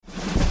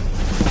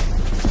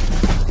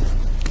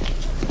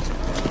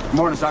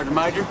Morning, Sergeant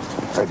Major.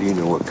 How do you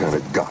know what kind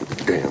of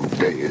goddamn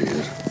day it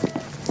is?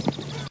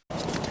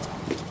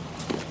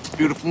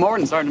 Beautiful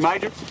morning, Sergeant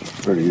Major.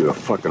 Are you a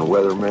fucking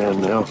weatherman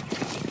now?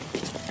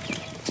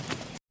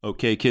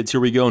 Okay, kids, here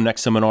we go.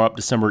 Next seminar up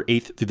December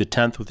 8th through the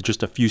 10th with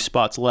just a few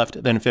spots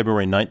left. Then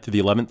February 9th through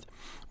the 11th.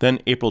 Then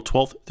April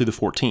 12th through the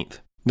 14th.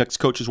 Next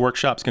coaches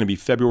workshop is going to be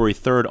February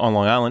 3rd on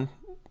Long Island.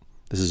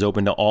 This is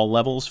open to all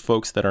levels,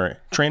 folks that are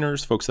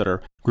trainers, folks that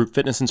are group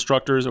fitness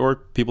instructors, or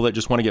people that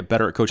just want to get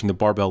better at coaching the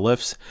barbell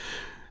lifts.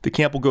 The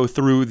camp will go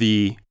through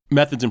the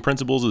methods and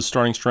principles of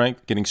starting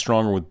strength, getting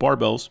stronger with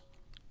barbells.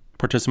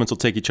 Participants will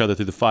take each other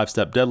through the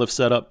 5-step deadlift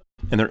setup,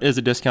 and there is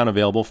a discount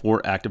available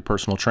for active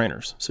personal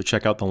trainers, so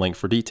check out the link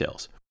for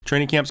details.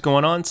 Training camp's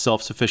going on,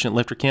 Self-Sufficient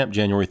Lifter Camp,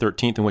 January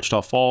 13th in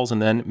Wichita Falls,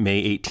 and then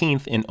May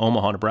 18th in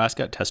Omaha,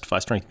 Nebraska, at Testify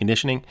Strength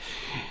Conditioning.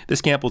 This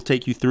camp will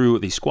take you through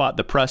the squat,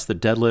 the press, the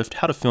deadlift,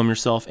 how to film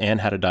yourself,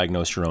 and how to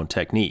diagnose your own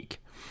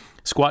technique.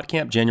 Squat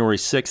camp, January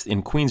 6th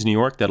in Queens, New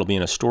York, that'll be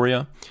in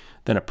Astoria.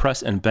 Then a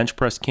press and bench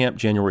press camp,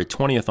 January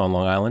 20th on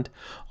Long Island.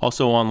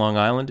 Also on Long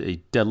Island,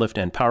 a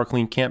deadlift and power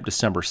clean camp,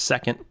 December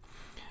 2nd.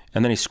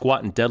 And then a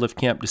squat and deadlift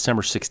camp,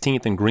 December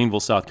 16th in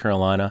Greenville, South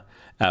Carolina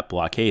at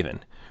Blockhaven.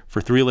 For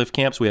 3 lift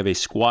camps, we have a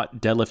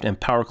squat, deadlift, and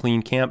power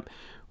clean camp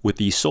with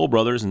the Soul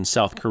Brothers in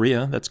South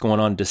Korea. That's going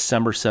on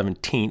December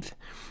 17th.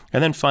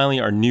 And then finally,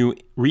 our new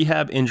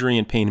rehab, injury,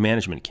 and pain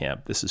management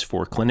camp. This is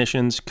for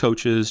clinicians,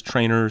 coaches,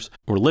 trainers,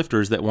 or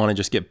lifters that want to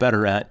just get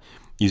better at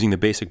using the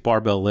basic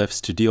barbell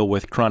lifts to deal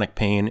with chronic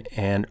pain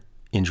and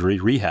injury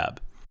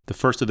rehab. The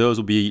first of those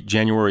will be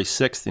January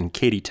 6th in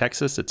Katy,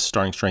 Texas at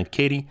Starting Strength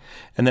Katy,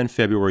 and then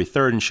February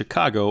 3rd in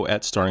Chicago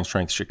at Starting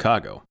Strength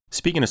Chicago.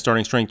 Speaking of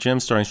Starting Strength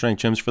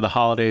gyms for the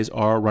holidays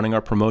are running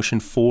our promotion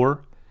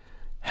for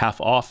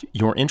half off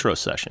your intro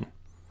session.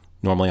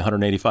 Normally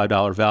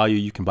 $185 value.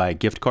 You can buy a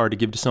gift card to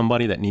give to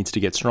somebody that needs to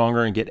get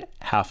stronger and get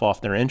half off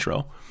their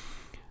intro.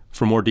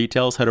 For more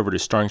details, head over to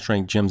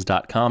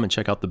startingstrengthgyms.com and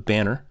check out the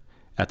banner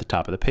at the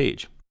top of the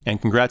page. And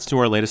congrats to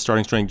our latest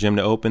Starting Strength gym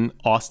to open,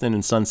 Austin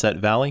and Sunset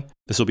Valley.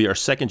 This will be our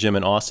second gym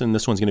in Austin.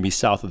 This one's going to be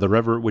south of the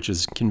river, which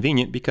is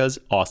convenient because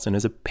Austin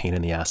is a pain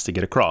in the ass to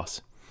get across.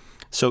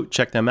 So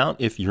check them out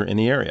if you're in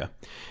the area.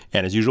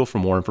 And as usual, for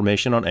more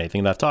information on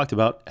anything that I've talked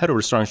about, head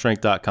over to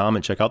startingstrength.com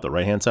and check out the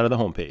right-hand side of the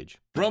homepage.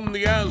 From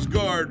the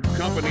Asgard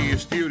Company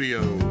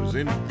Studios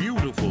in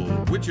beautiful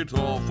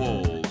Wichita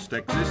Falls,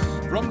 Texas,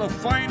 from the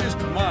finest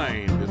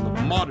mind in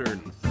the modern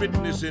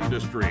fitness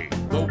industry,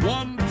 the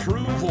one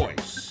true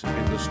voice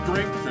in the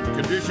strength and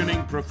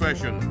conditioning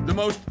profession, the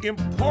most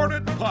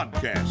important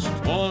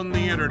podcast on the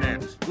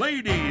internet.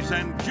 Ladies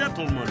and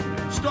gentlemen,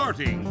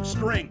 Starting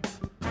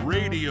Strength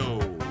Radio.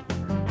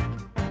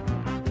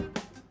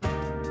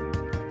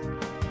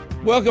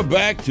 Welcome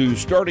back to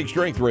Starting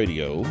Strength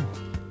Radio.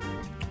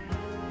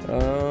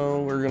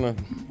 We're going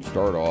to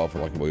start off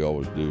like we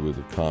always do with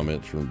the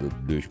comments from the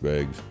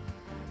douchebags.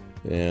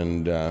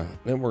 And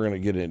then we're going to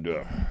get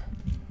into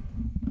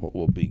what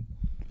will be,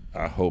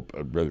 I hope,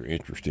 a rather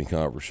interesting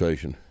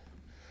conversation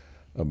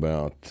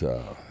about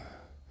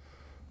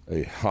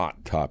a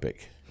hot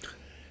topic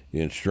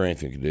in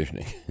strength and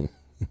conditioning.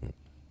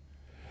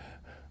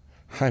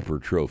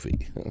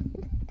 Hypertrophy.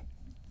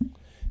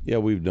 Yeah,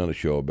 we've done a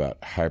show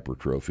about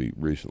hypertrophy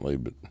recently,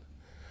 but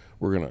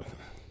we're gonna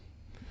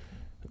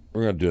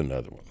do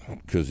another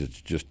one because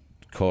it's just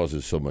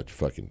causes so much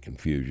fucking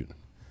confusion.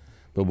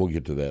 But we'll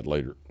get to that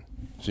later.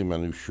 See my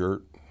new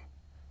shirt?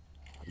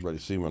 Everybody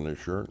see my new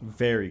shirt?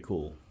 Very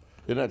cool.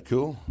 Isn't that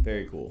cool?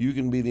 Very cool. You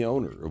can be the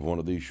owner of one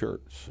of these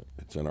shirts.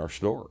 It's in our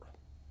store.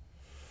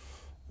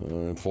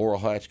 In Floral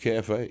Heights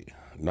Cafe,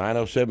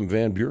 907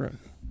 Van Buren,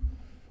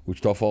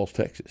 Wichita Falls,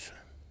 Texas.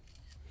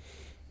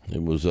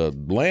 It was a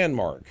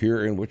landmark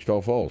here in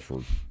Wichita Falls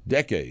for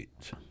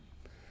decades.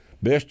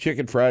 Best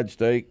chicken fried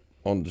steak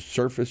on the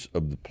surface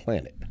of the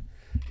planet,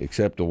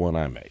 except the one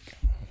I make,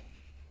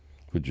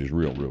 which is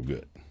real, real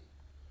good.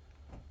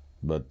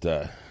 But,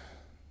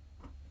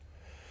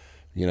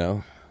 you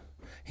know,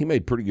 he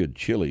made pretty good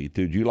chili.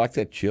 Dude, you like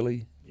that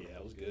chili? Yeah,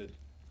 it was good.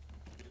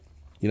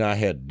 You know, I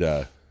had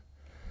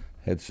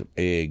some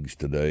eggs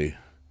today.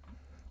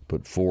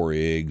 Put 4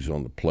 eggs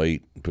on the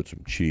plate, put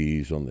some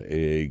cheese on the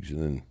eggs,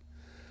 and then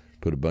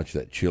put a bunch of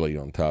that chili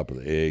on top of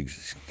the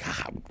eggs.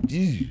 God,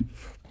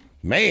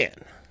 man,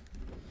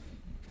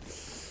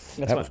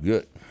 that was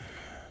good.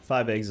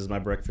 5 eggs is my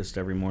breakfast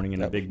every morning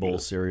in a big bowl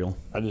of cereal.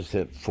 I just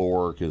had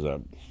 4 because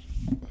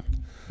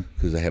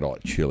I had all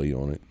that chili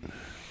on it.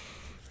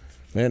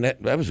 Man,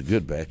 that was a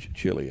good batch of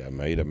chili I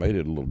made. I made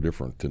it a little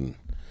different than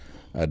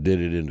I did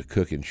it in the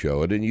cooking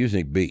show. I didn't use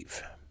any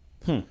beef.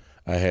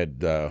 I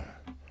had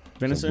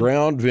some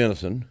ground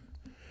venison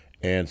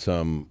and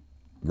some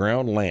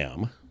ground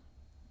lamb.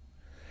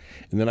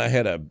 And then I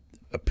had a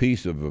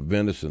piece of a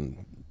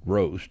venison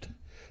roast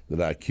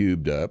that I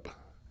cubed up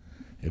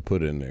and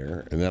put in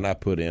there. And then I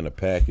put in a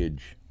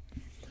package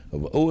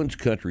of Owen's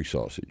Country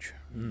sausage.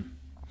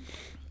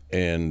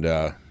 And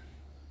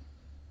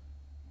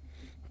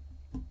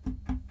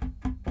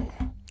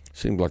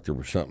Seemed like there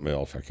was something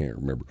else. I can't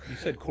remember. You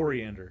said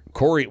coriander.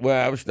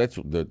 Well,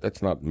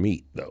 that's not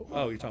meat though.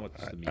 Oh, you're talking about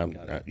just the meat.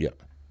 Got it. Yeah.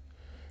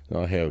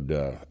 I had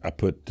I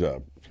put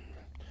the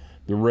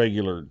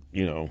regular,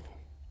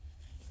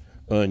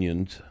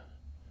 onions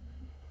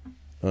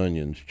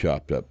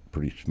chopped up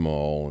pretty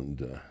small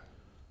and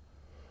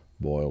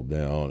boiled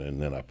down,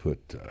 and then I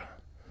put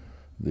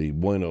the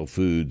Bueno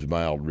Foods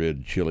mild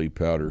red chili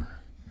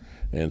powder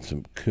and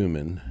some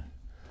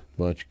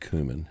bunch of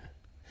cumin,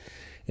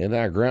 and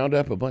I ground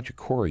up a bunch of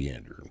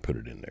coriander and put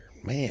it in there.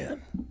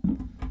 Man,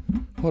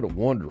 what a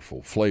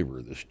wonderful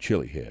flavor this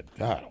chili had.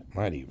 God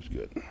almighty, it was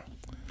good.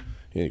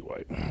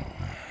 Anyway,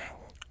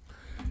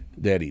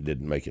 Daddy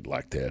didn't make it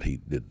like that.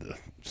 He did the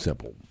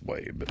simple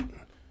way, but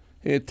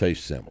it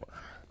tastes similar.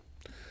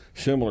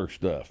 Similar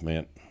stuff,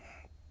 man.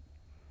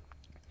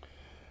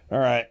 All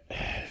right.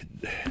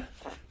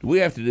 Do we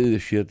have to do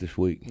this shit this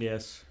week?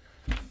 Yes.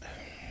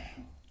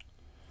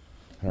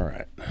 All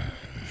right.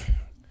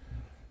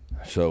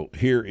 So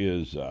here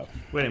is...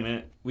 Wait a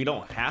minute. We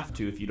don't have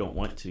to if you don't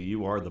want to.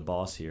 You are the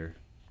boss here.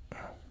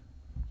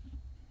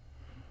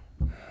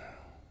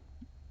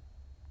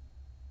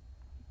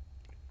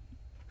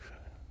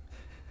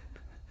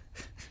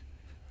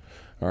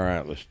 All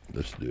right, let's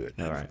do it.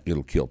 All right.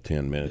 It'll kill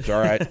 10 minutes.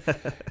 All right.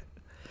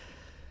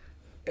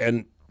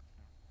 And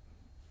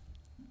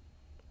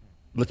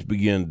let's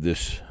begin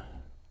this,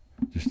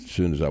 just as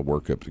soon as I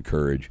work up the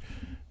courage,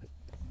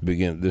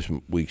 begin this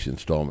week's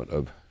installment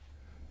of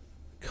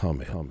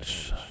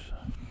comments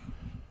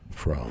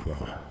from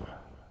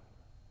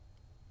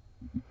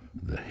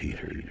the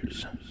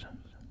haters.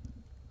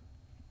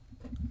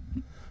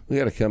 We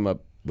got to come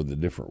up with a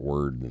different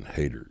word than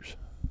haters.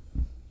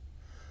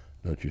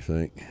 Don't you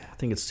think? I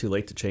think it's too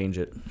late to change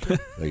it.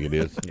 Think it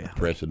is? Yeah.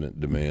 Precedent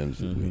demands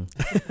that we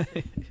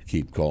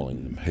keep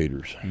calling them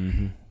haters.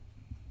 Mm-hmm.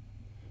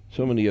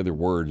 So many other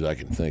words I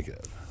can think of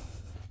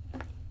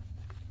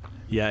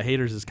Yeah,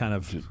 haters is kind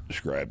of to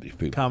describe these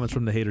people. comments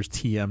from the haters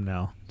TM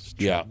now.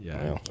 Yeah.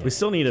 We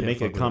still need to Can't make a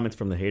fuck with comments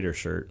from the hater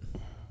shirt.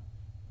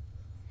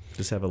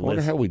 Just have a I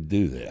wonder list. how we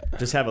do that.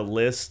 Just have a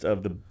list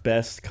of the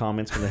best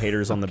comments from the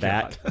haters on the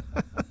back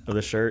of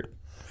the shirt.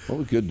 Well,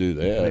 we could do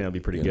that. I think that'd be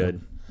pretty good.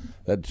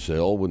 That'd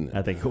sell, wouldn't it?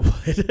 I think it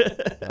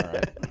would. All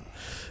right.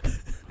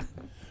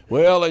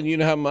 Well, and you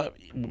know how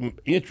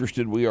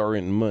interested we are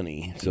in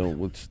money, so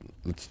let's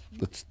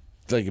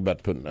think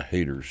about putting a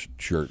haters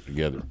shirt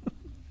together.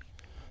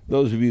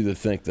 Those of you that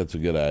think that's a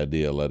good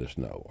idea, let us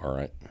know. All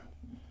right.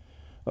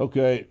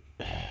 Okay.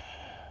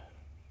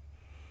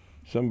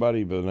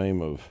 Somebody by the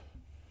name of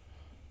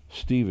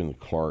Stephen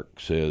Clark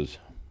says,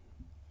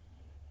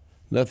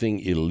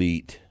 "Nothing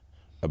elite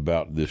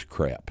about this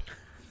crap.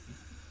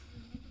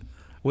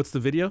 What's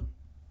the video?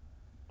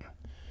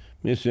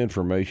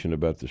 Misinformation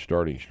about the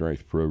starting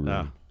strength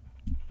program."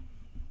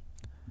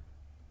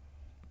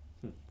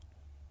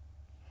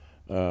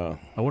 I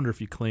wonder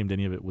if you claimed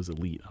any of it was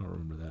elite. I don't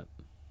remember that.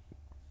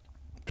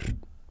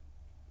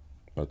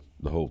 That's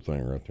the whole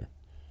thing right there.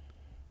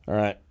 All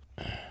right.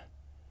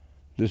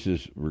 This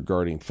is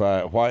regarding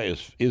why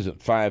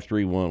isn't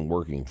 531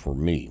 working for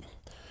me?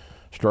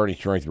 Starting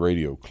strength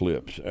radio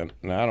clips, and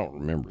I don't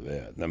remember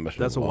that.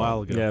 That's a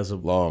while ago. Yeah, it's a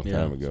long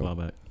time It's a ago. while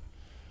back.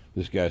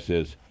 This guy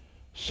says,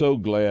 "So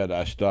glad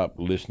I stopped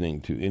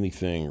listening to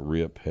anything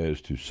Rip has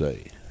to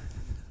say."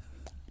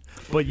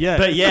 But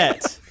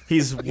yet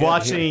he's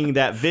watching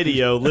that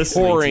video,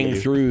 listening Pouring to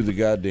you. through the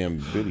goddamn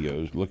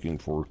videos, looking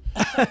for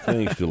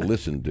things to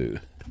listen to.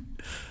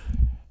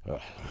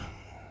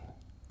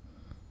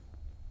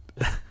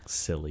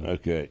 Silly.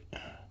 Okay.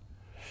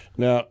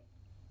 Now,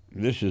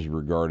 this is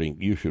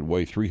regarding you should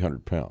weigh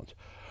 300 pounds.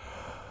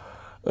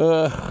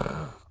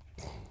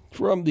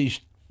 From the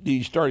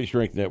Starting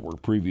Strength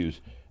Network previews,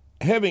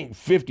 having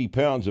 50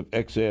 pounds of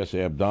excess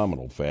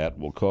abdominal fat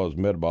will cause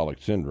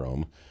metabolic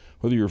syndrome,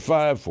 whether you're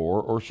 5'4"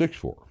 or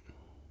 6'4".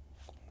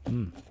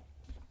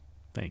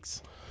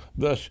 Thanks.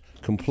 Thus,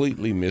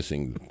 completely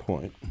missing the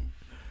point.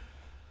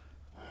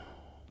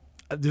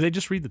 Do they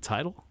just read the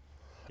title?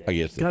 I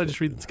guess Gotta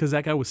just read because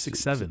that guy was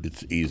 6'7".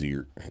 it's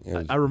easier.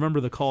 I remember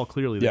the call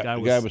clearly. The guy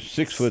was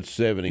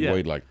 6'7". He Yeah.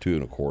 weighed like 2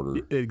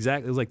 1/4.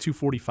 Exactly. It was like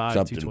 245,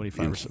 Something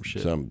 225 or some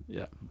shit. Some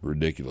Yeah.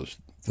 ridiculous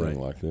thing Right.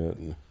 like that.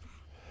 And,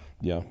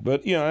 yeah,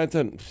 but I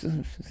thought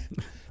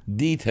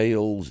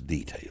details,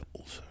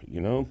 you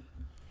know.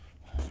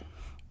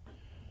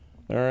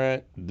 All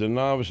right, the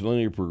novice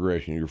linear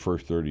progression, your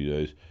first 30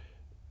 days,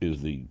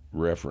 is the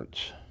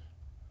reference.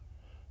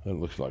 That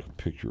looks like a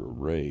picture of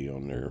Ray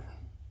on there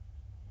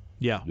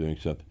Yeah, doing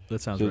something.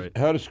 that sounds Says, right.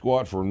 how to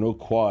squat for no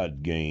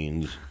quad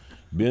gains.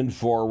 Bend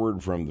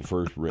forward from the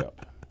first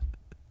rep.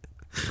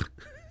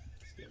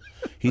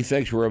 He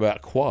thinks we're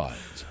about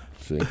quads.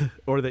 See?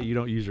 Or that you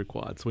don't use your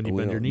quads when you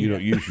bend your knee. You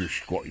don't use your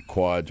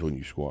quads when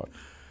you squat.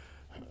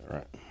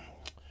 All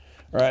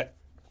right.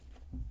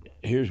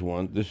 Here's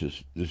one. This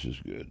is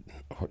good.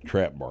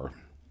 Trap bar.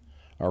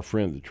 Our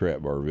friend, the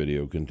Trap Bar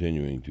video,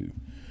 continuing to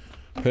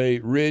pay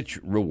rich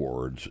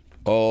rewards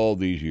all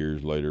these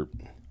years later.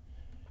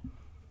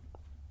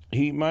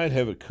 He might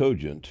have a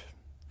cogent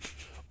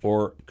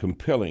or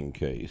compelling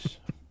case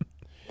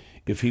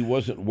if he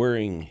wasn't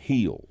wearing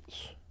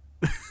heels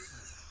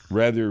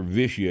rather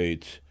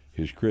vitiates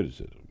his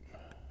criticism.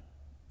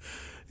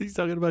 He's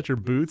talking about your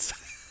boots.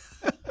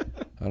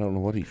 I don't know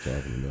what he's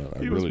talking about.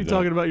 He must be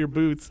talking about your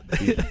boots.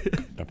 He's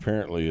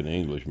apparently an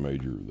English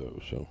major, though,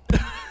 so.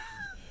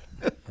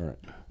 All right.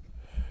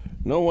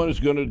 No one is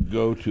going to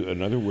go to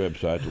another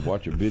website to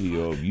watch a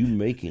video of you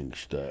making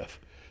stuff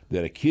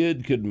that a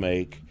kid could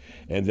make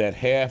and that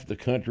half the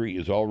country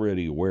is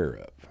already aware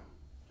of.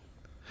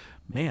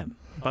 Man,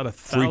 about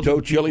 1,000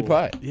 Frito chili people-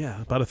 pie.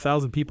 Yeah, about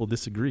 1,000 people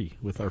disagree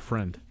with our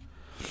friend.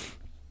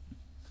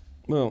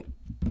 Well,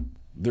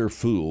 they're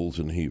fools,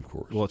 and he, of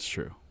course, Well, it's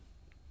true.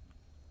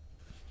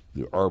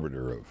 the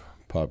arbiter of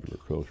popular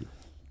culture.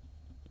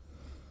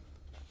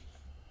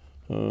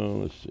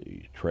 Let's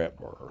see, trap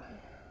bar.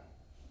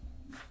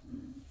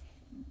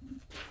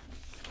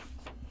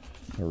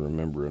 I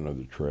remember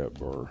another trap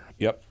bar.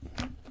 Yep.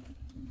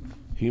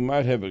 He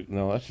might have a,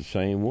 no, that's the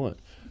same one.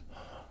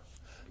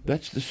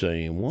 That's the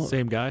same one.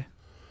 Same guy?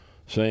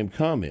 Same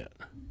comment.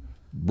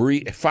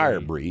 Fire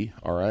Bree,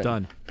 all right.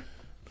 Done.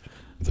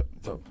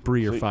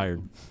 Bree, you're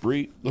fired.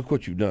 Bree, look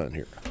what you've done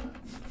here.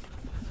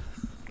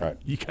 All right.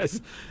 You guys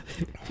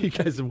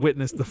have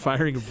witnessed the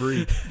firing of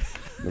Bree.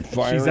 The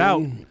firing She's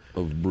out.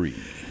 of Bree.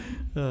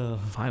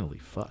 Finally,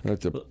 fuck. I have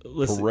to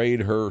Listen.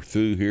 parade her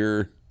through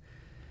here,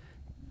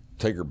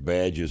 take her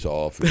badges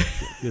off.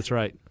 That's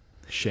right.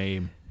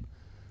 Shame.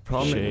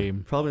 Problem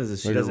is that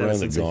she Make her doesn't have a run the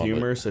sense of gauntlet.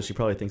 humor, so she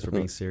probably thinks we're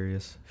being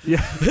serious.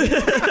 Yeah.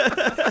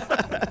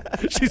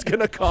 She's going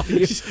to call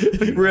you.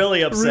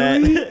 Really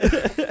upset.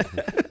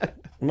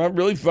 Am I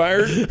really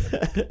fired?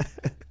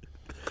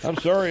 I'm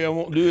sorry, I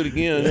won't do it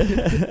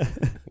again.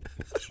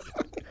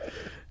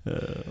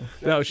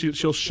 No,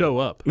 she'll show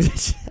up.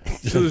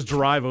 She'll just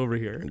drive over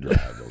here.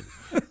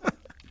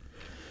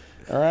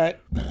 All right.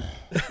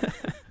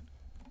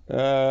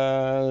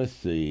 Let's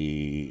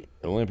see.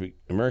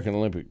 American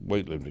Olympic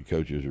weightlifting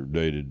coaches are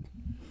dated.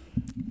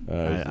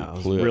 I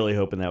was really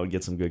hoping that would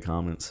get some good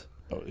comments.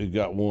 It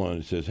got one.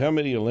 It says, how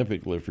many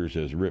Olympic lifters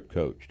has Rip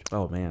coached?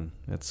 Oh man,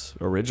 that's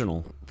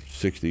original.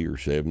 60 or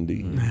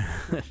 70.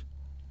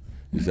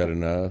 Is that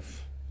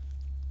enough?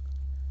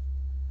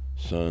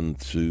 Sun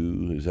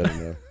Tzu, is that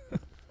enough?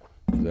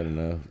 Is that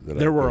enough? That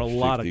There I were a coached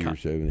lot of 60 or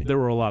 70? there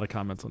were a lot of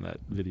comments on that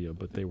video,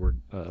 but they were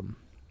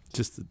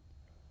just the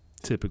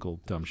typical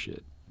dumb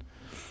shit.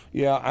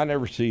 Yeah, I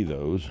never see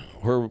those.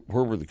 Where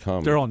were the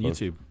comments? They're on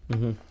posted? YouTube.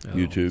 Mm-hmm.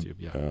 YouTube?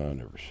 Yeah.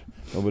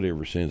 Nobody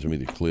ever sends me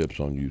the clips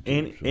on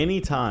YouTube. so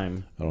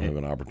Anytime, I don't have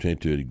an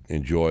opportunity to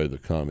enjoy the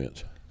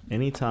comments.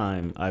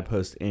 anytime I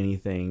post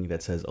anything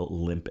that says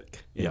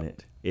Olympic in Yep.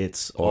 it,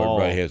 it's Oh, all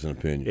everybody has an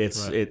opinion.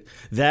 It's Right. it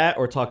that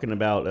or talking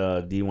about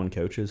D1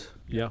 coaches,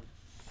 Yeah.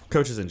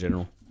 coaches in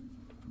general.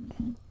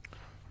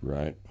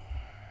 Right.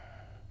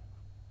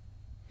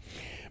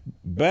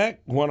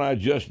 Back when I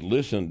just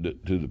listened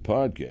to the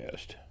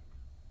podcast,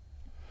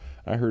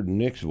 I heard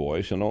Nick's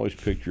voice and always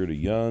pictured a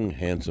young,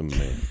 handsome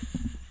man.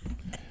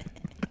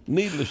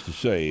 Needless to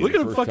say, Look the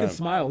at him first fucking time-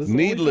 smile. This is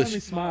the only time he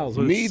smiles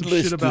when it's some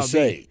Needless shit to about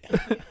say,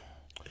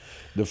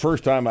 the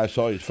first time I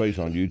saw his face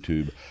on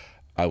YouTube,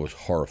 I was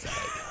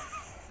horrified.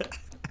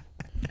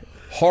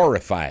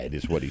 Horrified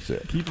is what he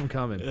said. Keep him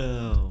coming.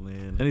 Oh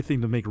man,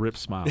 Anything to make Rip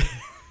smile.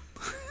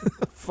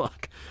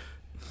 Fuck.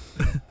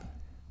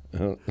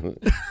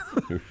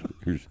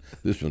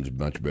 This one's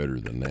much better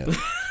than that.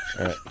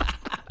 All right.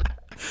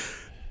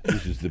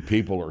 This is the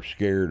people are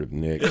scared of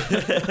Nick.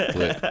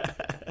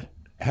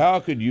 How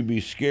could you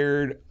be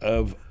scared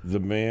of the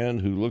man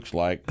who looks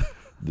like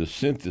the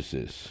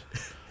synthesis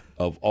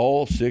of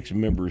all 6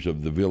 members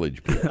of the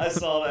Village People? I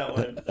saw that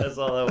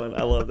one.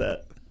 I love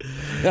that.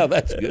 Now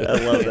that's good.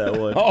 I love that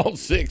one. All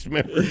 6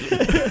 members. Of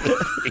the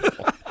Village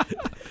People.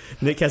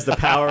 Nick has the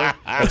power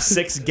of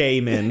 6 gay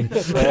men.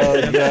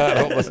 Oh,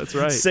 God. That's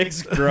right.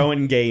 6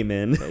 growing gay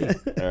men.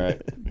 All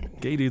right.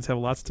 Gay dudes have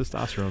lots of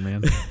testosterone,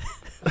 man.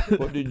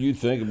 What did you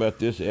think about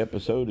this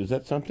episode? Is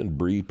that something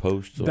Bree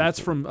posts? On That's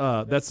from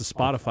that's the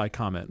Spotify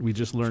comment. We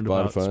just learned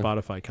about Spotify?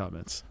 Spotify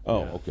comments.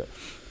 Oh, okay.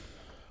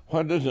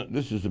 Why doesn't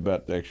this is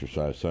about the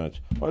exercise science?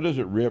 Why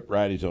doesn't Rip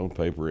write his own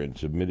paper and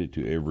submit it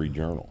to every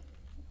journal?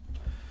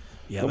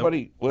 Yeah.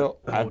 Nobody. Well,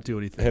 that I won't do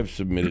anything. have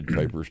submitted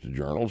papers to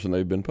journals and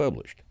they've been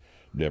published.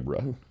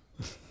 Deborah,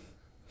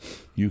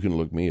 you can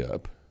look me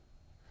up.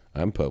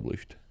 I'm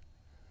published,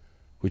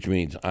 which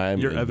means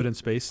You're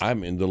evidence-based?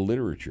 I'm in the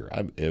literature.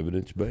 I'm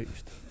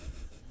evidence-based,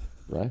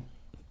 right?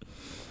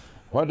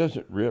 Why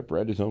doesn't Rip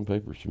write his own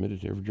paper, submit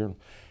it to every journal?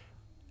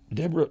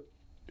 Deborah,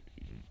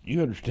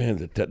 you understand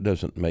that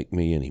doesn't make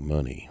me any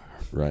money,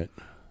 right?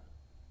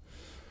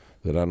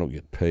 That I don't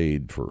get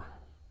paid for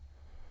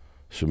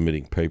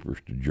submitting papers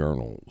to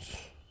journals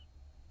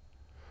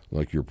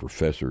like your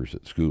professors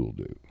at school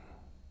do.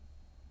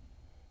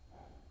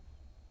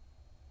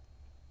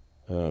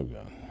 Oh,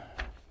 God.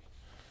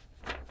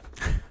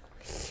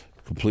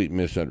 Complete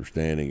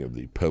misunderstanding of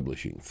the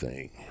publishing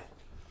thing.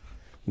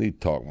 Need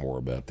to talk more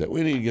about that.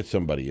 We need to get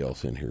somebody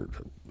else in here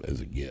as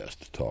a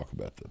guest to talk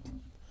about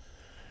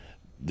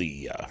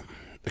the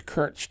the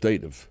current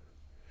state of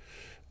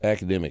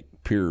academic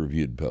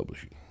peer-reviewed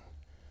publishing.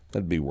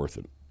 That'd be worth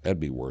it. That'd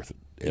be worth it.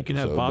 You can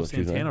have Bob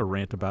Santana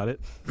rant about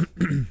it.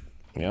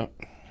 Yeah.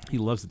 He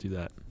loves to do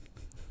that.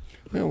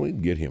 Well, we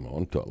can get him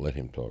on, let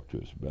him talk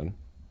to us about it.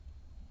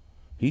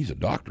 He's a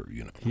doctor,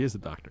 you know. He is a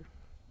doctor.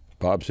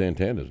 Bob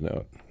Santana's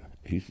now.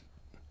 He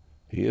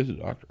is a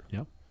doctor.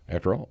 Yep.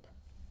 After all.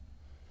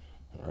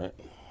 All right.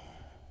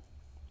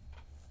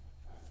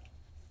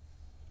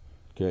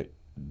 Okay.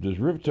 Does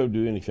Rivito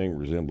do anything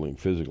resembling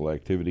physical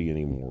activity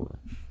anymore?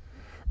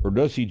 Or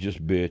does he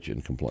just bitch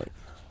and complain?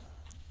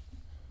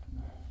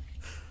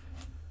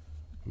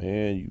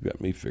 Man, you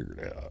got me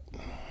figured out.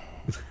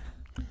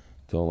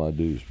 That's all I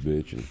do is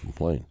bitch and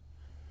complain.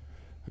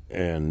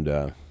 And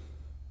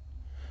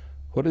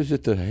what is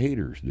it the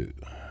haters do?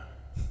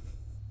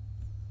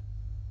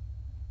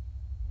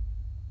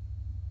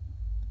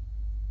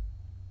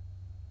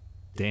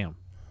 Damn.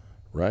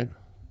 Right?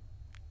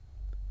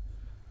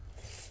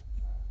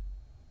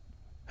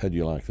 How'd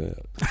you like that?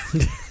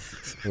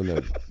 Wasn't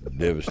that a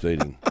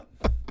devastating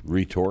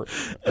retort?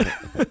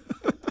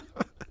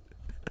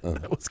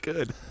 That was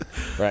good.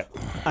 Right.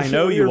 I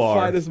know Your you are.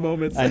 finest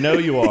moments. I know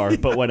you are,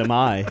 but what am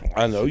I?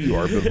 I know you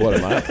are, but what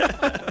am I?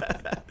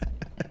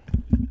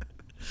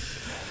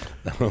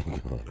 Oh,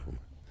 God.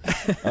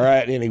 All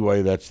right,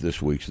 anyway, that's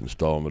this week's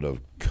installment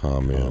of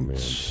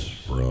Comments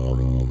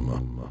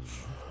from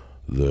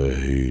the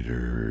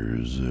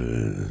Haters.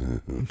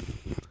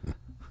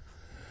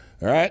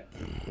 All right,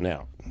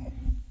 now.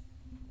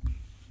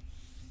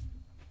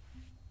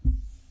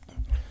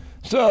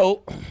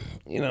 So,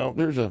 you know,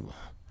 there's a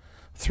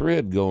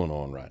thread going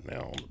on right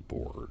now on the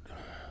board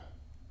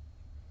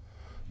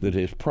that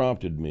has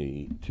prompted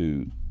me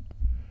to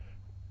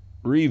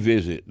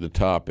revisit the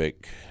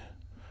topic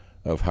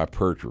of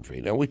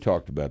hypertrophy. Now, we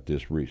talked about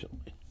this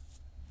recently.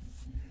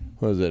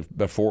 Was it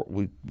about 4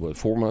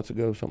 months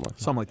ago, something like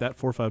that? Something like that,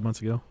 4 or 5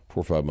 months ago.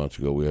 4 or 5 months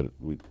ago,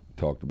 we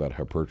talked about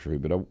hypertrophy.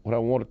 But what I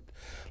want to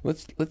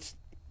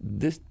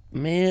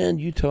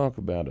you talk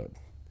about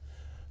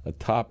a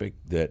topic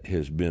that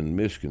has been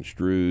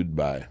misconstrued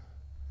by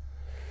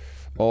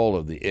all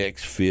of the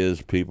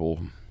ex-phys people.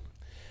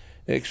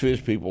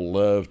 Ex-phys people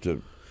love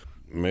to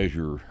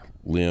measure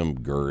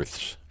limb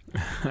girths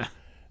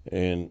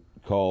and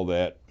call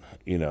that,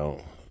 you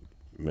know,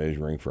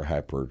 measuring for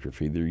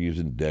hypertrophy. They're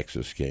using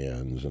DEXA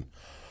scans and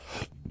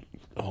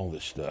all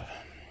this stuff.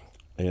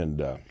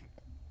 And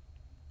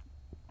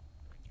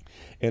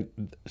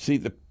see,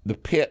 the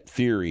pet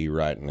theory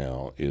right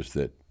now is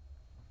that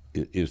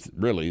it is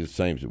really the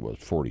same as it was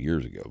 40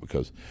 years ago,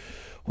 because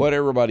what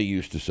everybody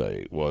used to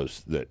say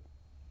was that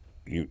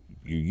you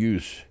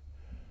use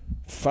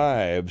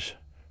 5s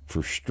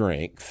for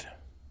strength,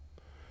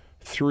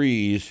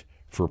 3s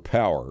for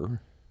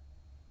power,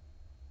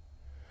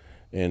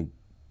 and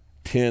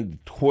 10 to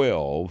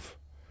 12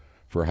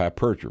 for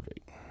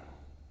hypertrophy.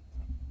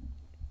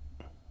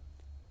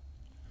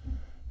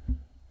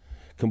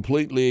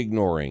 Completely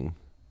ignoring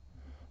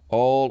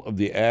all of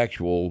the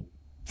actual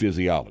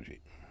physiology.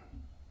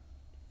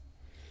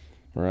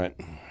 Right?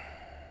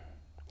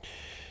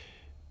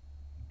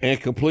 And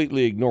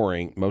completely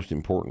ignoring, most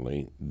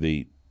importantly,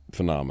 the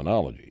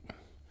phenomenology.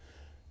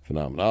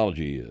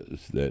 Phenomenology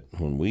is that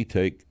when we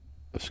take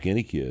a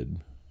skinny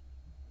kid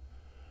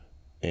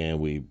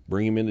and we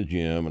bring him in the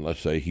gym, and let's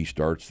say he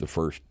starts the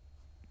first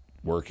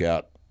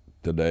workout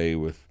today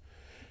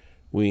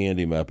we end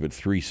him up at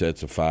 3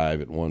 sets of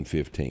 5 at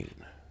 115.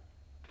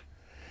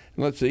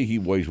 And let's say he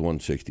weighs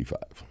 165.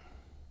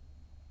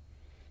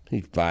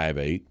 He's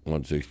 5'8",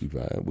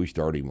 165. We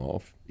start him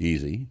off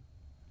easy,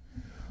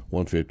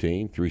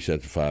 115, 3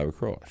 sets of 5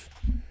 across.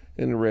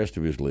 And the rest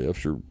of his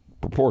lifts are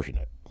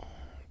proportionate.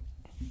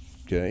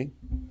 Okay?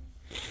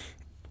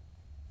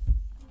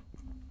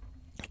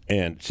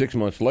 And 6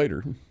 months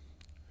later,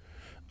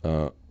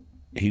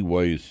 he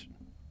weighs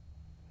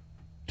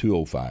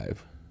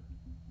 205,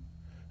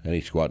 and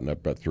he's squatting up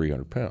about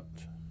 300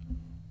 pounds.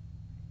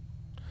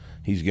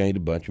 He's gained a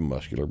bunch of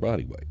muscular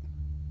body weight.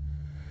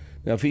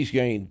 Now, if he's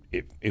gained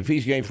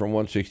from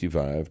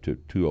 165 to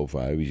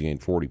 205, he's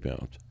gained 40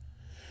 pounds.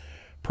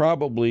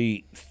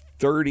 Probably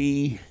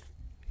 32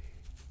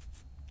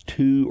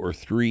 or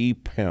 3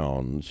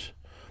 pounds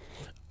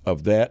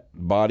of that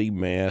body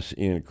mass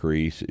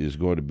increase is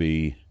going to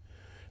be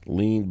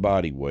lean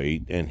body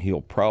weight, and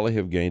he'll probably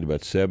have gained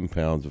about 7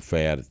 pounds of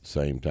fat at the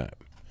same time,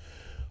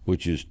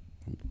 which is,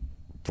 as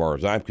far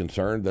as I'm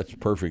concerned, that's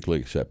perfectly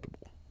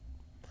acceptable.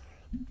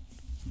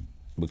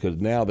 Because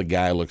now the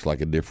guy looks like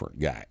a different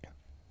guy.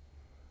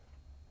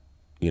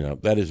 You know,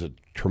 that is a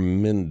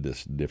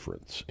tremendous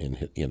difference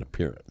in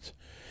appearance.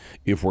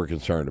 If we're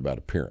concerned about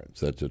appearance,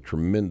 that's a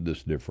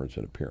tremendous difference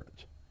in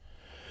appearance.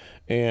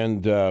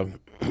 And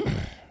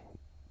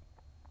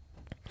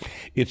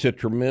it's a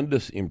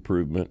tremendous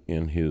improvement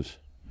in his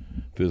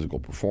physical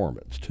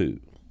performance, too.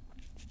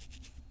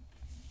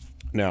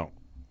 Now,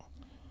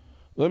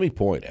 let me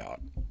point out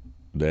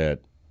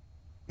that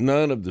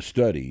none of the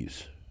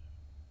studies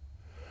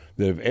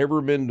that have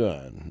ever been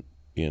done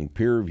in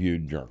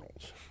peer-reviewed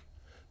journals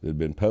that have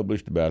been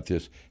published about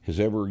this has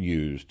ever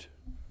used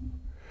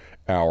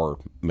our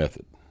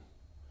method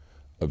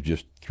of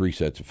just 3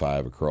 sets of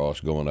 5 across,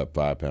 going up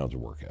 5 pounds of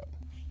workout.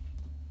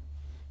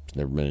 It's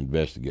never been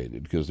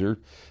investigated because they're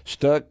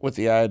stuck with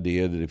the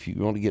idea that if you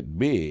want to get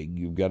big,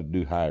 you've got to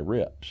do high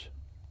reps.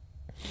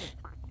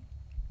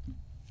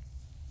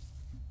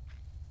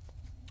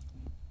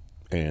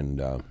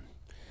 And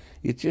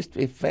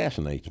it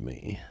fascinates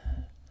me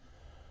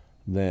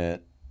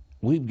that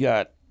we've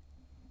got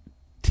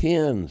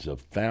tens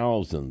of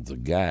thousands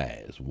of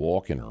guys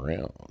walking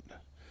around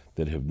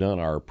that have done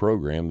our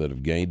program that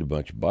have gained a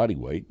bunch of body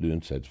weight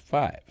doing sets of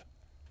 5.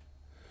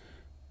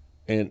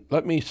 And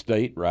let me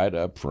state right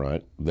up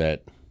front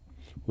that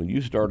when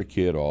you start a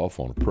kid off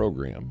on a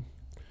program,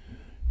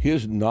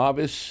 his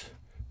novice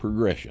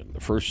progression, the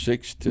first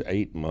 6 to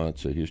 8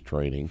 months of his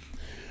training,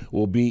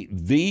 will be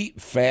the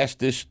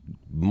fastest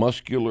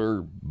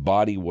muscular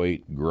body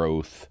weight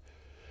growth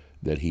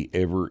that he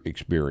ever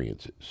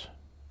experiences.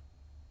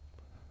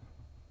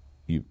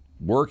 You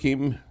work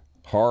him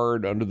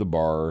hard under the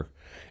bar,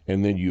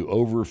 and then you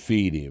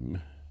overfeed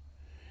him,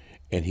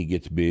 and he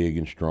gets big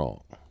and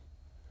strong.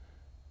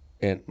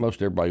 And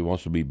most everybody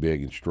wants to be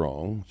big and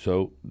strong,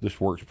 so this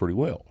works pretty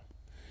well.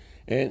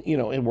 And, you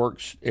know, it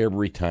works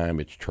every time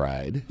it's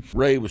tried.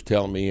 Ray was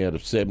telling me he had a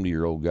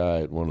 70-year-old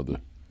guy at one of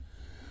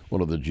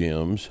the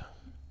gyms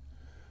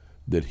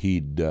that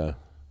he'd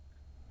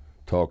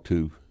talked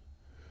to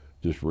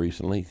just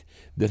recently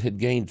that had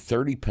gained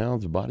 30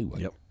 pounds of body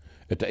weight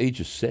at the age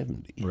of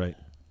 70. Right.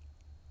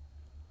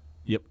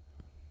 Yep.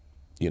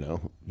 You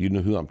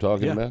know who I'm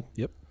talking about?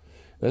 Yep.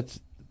 That's,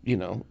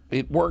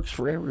 it works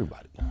for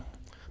everybody.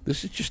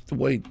 This is just the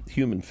way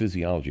human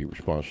physiology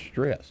responds to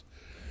stress.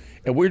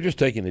 And we're just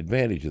taking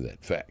advantage of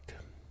that fact.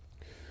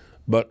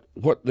 But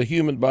what the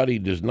human body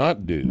does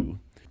not do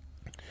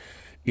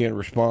in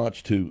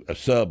response to a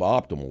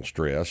suboptimal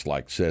stress,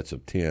 like sets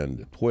of 10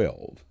 to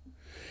 12,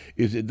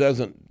 is it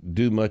doesn't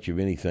do much of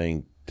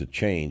anything to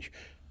change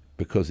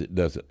because it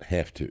doesn't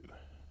have to.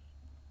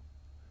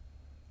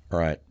 All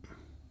right?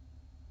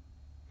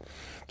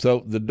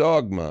 So the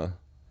dogma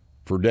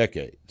for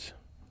decades,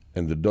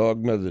 and the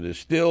dogma that is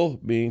still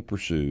being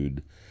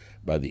pursued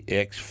by the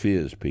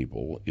ex-phys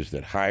people, is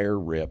that higher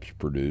reps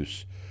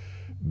produce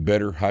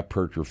better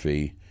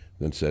hypertrophy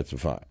than sets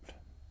of 5.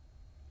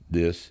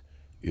 This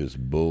is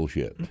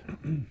bullshit.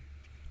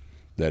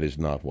 That is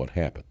not what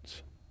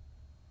happens.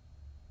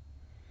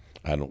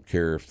 I don't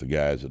care if the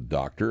guy's a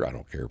doctor. I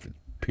don't care if it's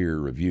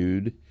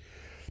peer-reviewed.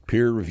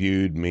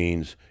 Peer-reviewed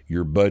means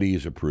your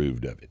buddies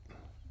approved of it.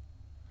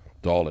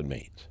 That's all it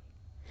means.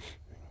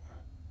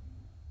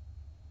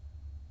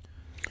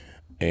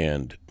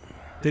 And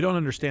they don't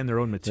understand their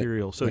own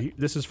material. So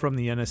this is from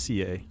the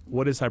NSCA.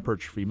 What is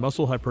hypertrophy?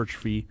 Muscle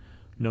hypertrophy,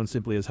 known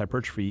simply as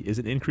hypertrophy, is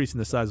an increase in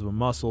the size of a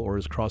muscle or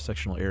its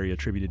cross-sectional area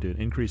attributed to an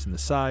increase in the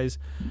size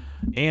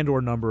and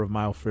or number of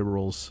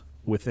myofibrils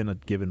within a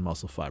given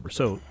muscle fiber.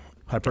 So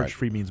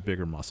hypertrophy means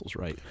bigger muscles,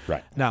 right?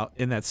 Right. Now,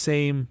 in this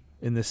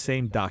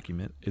same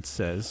document, it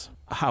says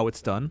how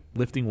it's done: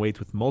 lifting weights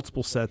with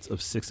multiple sets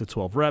of 6 to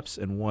 12 reps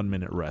and 1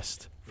 minute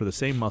rest for the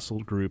same muscle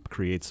group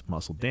creates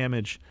muscle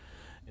damage.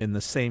 In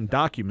the same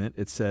document,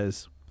 it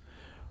says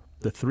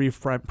the 3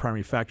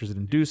 primary factors that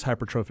induce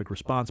hypertrophic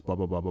response, blah,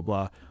 blah, blah, blah,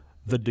 blah.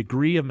 The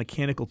degree of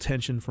mechanical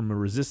tension from a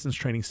resistance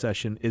training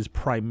session is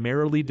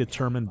primarily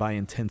determined by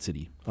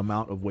intensity,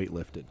 amount of weight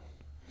lifted.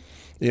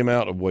 The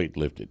amount of weight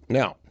lifted.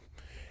 Now,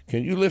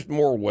 can you lift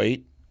more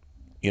weight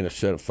in a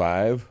set of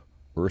 5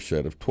 or a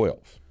set of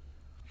 12?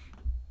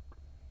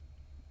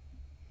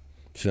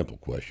 Simple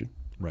question.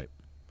 Right.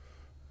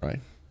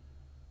 Right?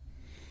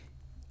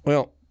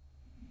 Well,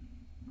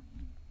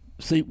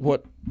 see,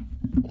 what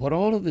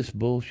all of this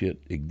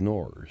bullshit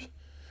ignores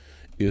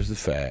is the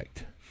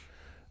fact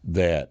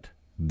that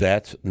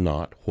that's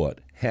not what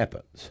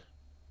happens.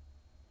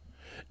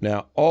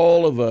 Now,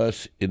 all of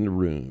us in the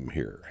room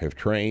here have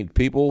trained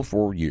people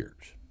for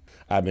years.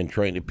 I've been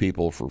training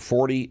people for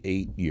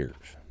 48 years.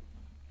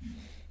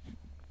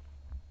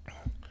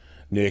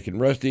 Nick and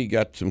Rusty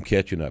got some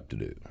catching up to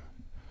do.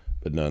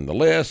 But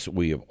nonetheless,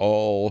 we have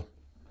all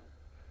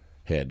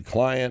had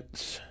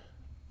clients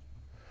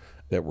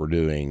that were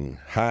doing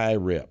high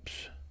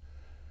reps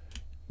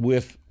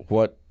with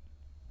what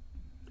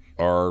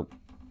are,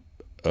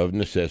 of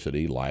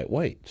necessity, light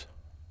weights.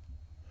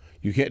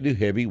 You can't do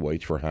heavy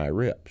weights for high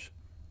reps.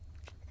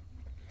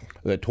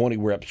 That 20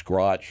 rep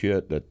squat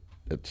shit, that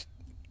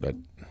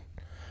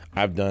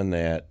I've done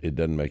that. It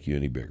doesn't make you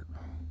any bigger.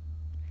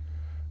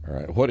 All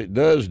right. What it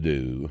does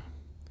do,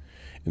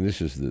 and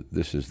this is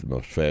the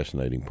most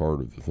fascinating part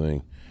of the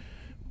thing,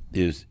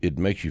 is it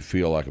makes you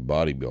feel like a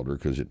bodybuilder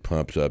because it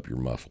pumps up your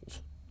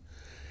muscles.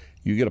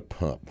 You get a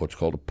pump, what's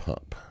called a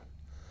pump.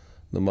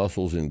 The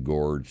muscles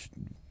engorge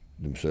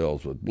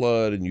themselves with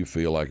blood, and you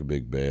feel like a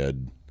big,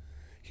 bad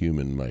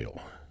human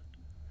male.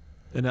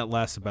 And that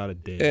lasts about a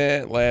day.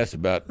 And it lasts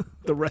about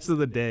the rest of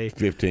the day.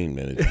 15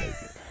 minutes.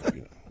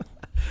 Maybe,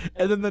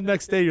 And then the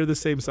next day you're the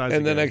same size.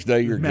 And again, the next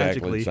day you're exactly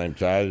magically. the same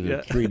size. Yeah.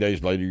 And 3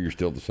 days later you're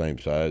still the same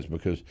size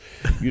because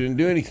you didn't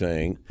do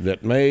anything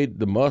that made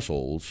the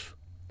muscles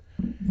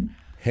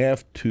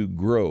have to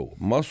grow.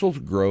 Muscles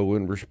grow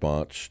in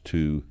response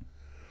to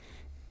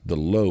the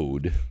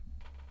load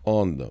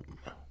on them,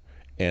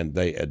 and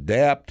they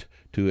adapt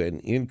to an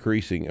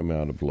increasing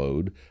amount of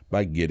load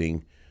by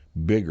getting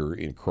bigger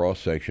in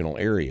cross-sectional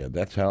area.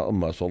 That's how a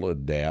muscle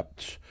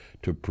adapts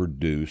to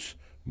produce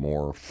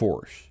more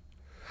force.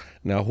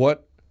 Now,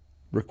 what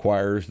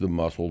requires the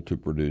muscle to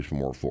produce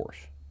more force?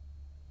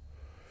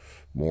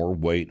 More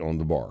weight on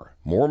the bar.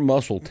 More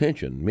muscle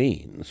tension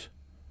means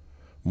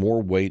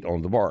more weight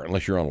on the bar,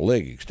 unless you're on a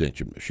leg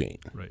extension machine.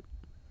 Right.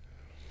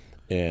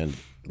 And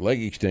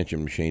leg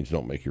extension machines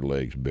don't make your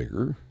legs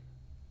bigger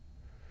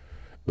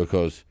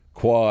because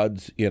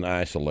quads in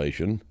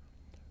isolation,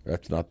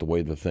 that's not the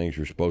way the things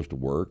are supposed to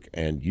work.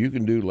 And you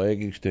can do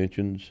leg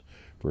extensions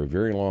for a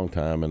very long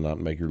time and not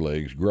make your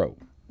legs grow.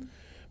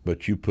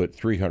 But you put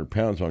 300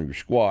 pounds on your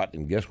squat,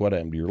 and guess what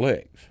happened to your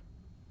legs?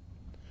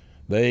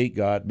 They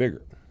got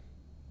bigger.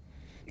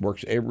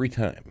 Works every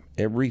time.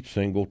 Every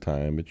single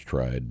time it's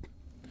tried.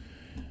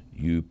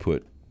 You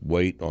put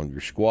weight on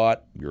your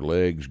squat, your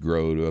legs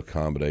grow to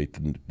accommodate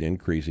the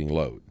increasing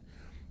load.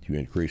 If you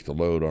increase the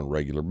load on a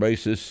regular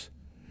basis,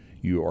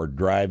 you are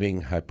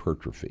driving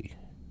hypertrophy.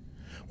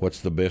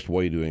 What's the best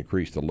way to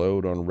increase the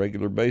load on a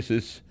regular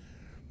basis?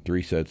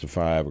 3 sets of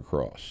 5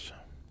 across.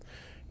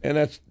 And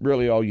that's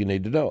really all you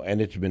need to know. And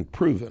it's been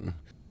proven.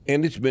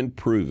 And it's been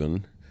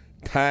proven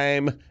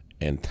time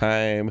and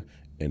time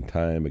and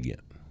time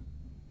again.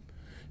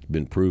 It's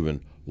been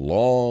proven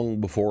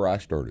long before I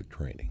started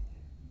training.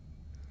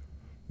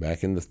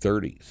 Back in the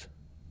 30s,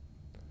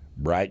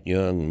 bright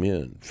young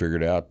men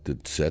figured out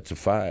that sets of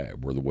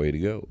 5 were the way to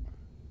go.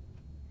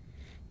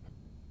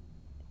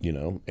 You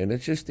know, and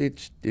it's just,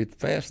 it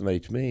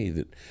fascinates me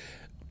that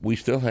we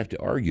still have to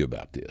argue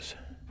about this.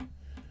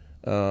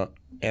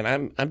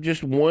 And I'm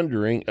just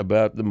wondering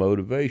about the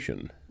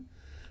motivation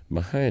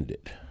behind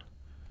it.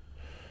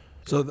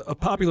 So a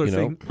popular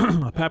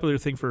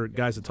thing for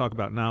guys to talk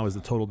about now is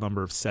the total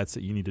number of sets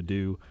that you need to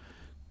do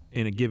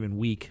in a given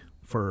week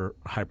for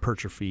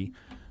hypertrophy.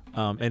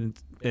 And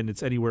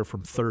it's anywhere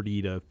from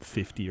 30 to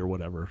 50 or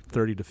whatever,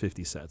 30 to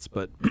 50 sets.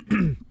 But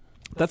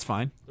that's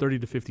fine, 30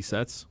 to 50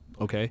 sets,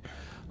 okay.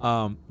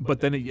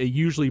 But then it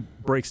usually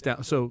breaks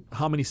down. So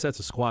how many sets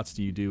of squats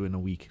do you do in a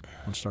week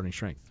on starting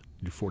strength?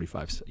 You do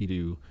 45. You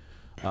do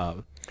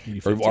 15.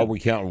 Are we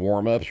counting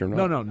warm-ups or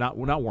not? No, not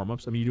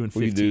warm-ups. I mean, you're doing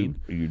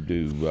 15. You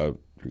do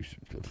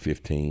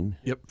 15.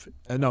 Yep.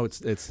 No,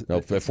 it's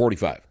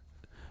 45.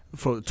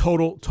 For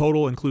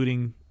total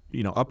including,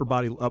 you know, upper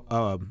body,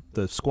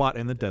 the squat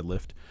and the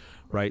deadlift,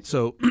 right?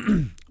 So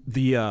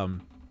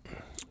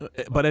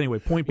but anyway,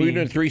 point being, you're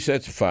doing 3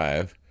 sets of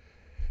 5,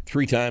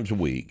 3 times a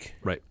week.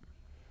 Right.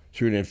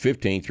 So you're doing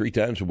 15, 3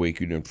 times a week.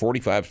 You're doing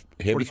 45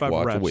 heavy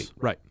squats reps a week.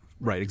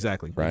 Right,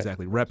 exactly. Right.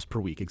 Exactly. Reps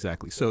per week,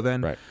 exactly. So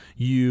then Right.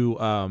 you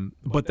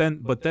but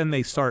then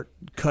they start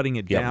cutting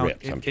it down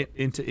reps,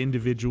 into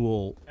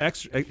individual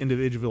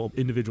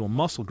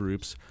muscle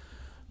groups,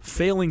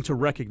 failing to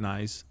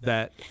recognize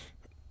that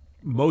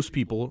most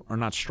people are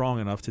not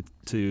strong enough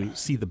to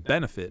see the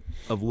benefit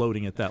of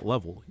loading at that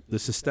level.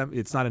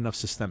 It's not enough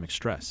systemic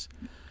stress.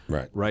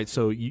 Right.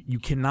 So you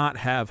cannot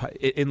have,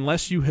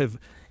 unless you have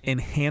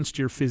enhanced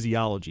your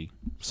physiology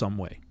some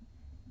way,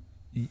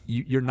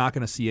 you're not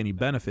going to see any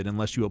benefit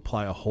unless you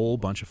apply a whole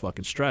bunch of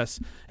fucking stress,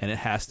 and it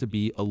has to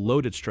be a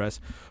loaded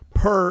stress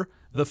per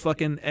the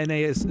fucking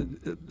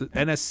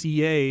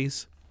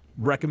NSCA's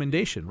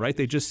recommendation, right?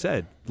 They just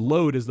said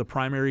load is the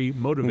primary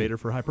motivator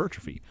for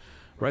hypertrophy.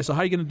 Right, so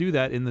how are you going to do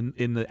that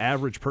in the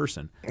average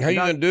person? How are you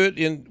going to do it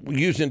in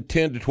using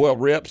 10 to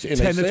 12 reps in a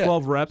set? 10 to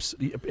 12 reps,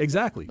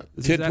 exactly.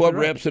 That's 10 to exactly 12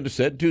 right. reps in a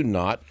set do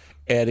not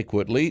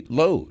adequately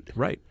load.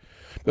 Right.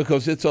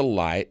 Because it's a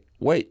light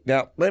weight.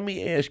 Now, let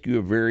me ask you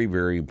a very,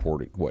 very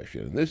important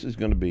question. There's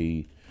going to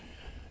be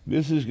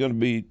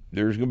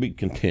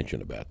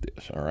contention about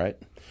this, all right?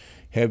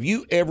 Have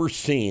you ever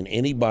seen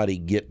anybody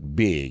get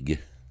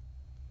big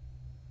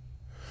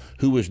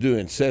who was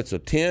doing sets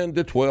of 10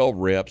 to 12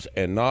 reps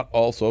and not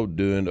also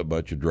doing a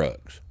bunch of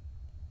drugs?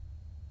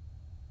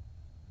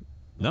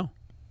 No.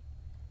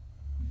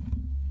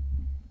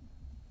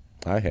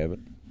 I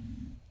haven't.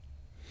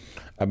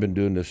 I've been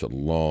doing this a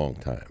long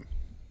time,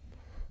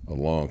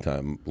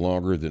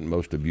 longer than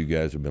most of you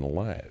guys have been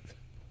alive.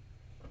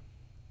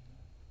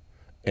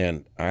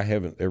 And I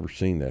haven't ever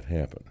seen that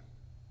happen.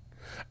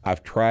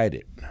 I've tried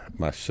it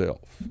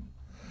myself.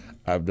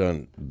 I've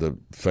done the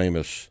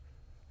famous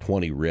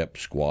 20 rep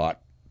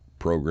squat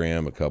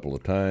program a couple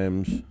of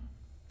times.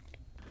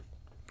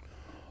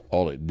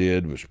 All it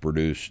did was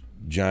produce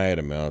giant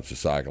amounts of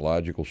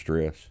psychological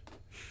stress.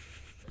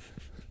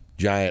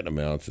 Giant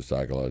amounts of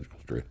psychological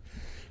stress.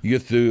 You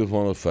get through with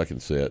one of those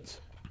fucking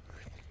sets.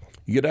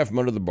 You get out from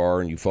under the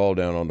bar and you fall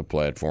down on the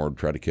platform to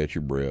try to catch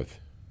your breath.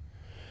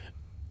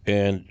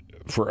 And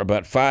for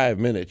about 5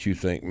 minutes you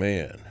think,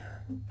 man,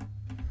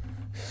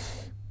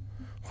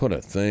 what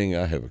a thing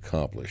I have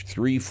accomplished.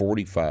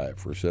 345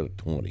 for a set of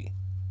 20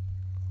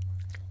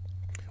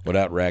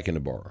 without racking the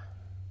bar.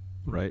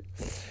 Right.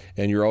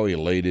 And you're all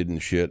elated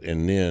and shit,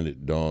 and then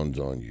it dawns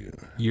on you.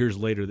 Years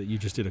later that you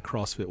just did a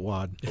CrossFit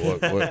WOD.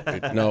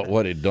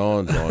 What it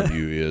dawns on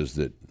you is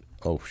that,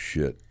 oh,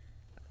 shit,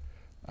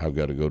 I've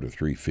got to go to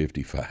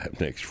 355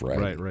 next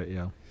Friday. Right,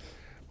 yeah.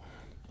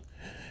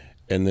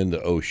 And then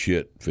the oh,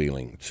 shit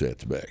feeling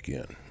sets back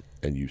in.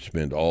 And you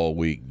spend all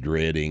week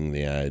dreading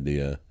the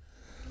idea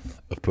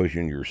of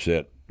pushing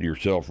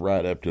yourself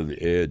right up to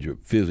the edge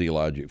of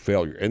physiologic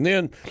failure. And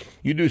then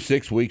you do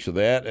 6 weeks of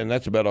that, and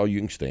that's about all you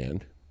can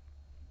stand.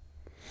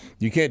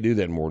 You can't do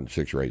that in more than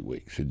 6 or 8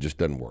 weeks. It just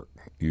doesn't work.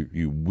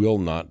 You will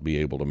not be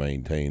able to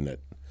maintain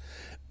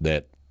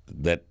that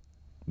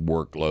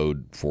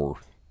workload for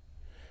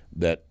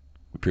that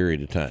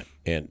period of time.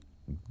 And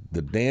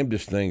the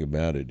damnedest thing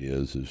about it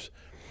is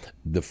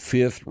the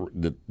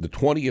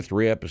 20th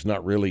rep is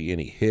not really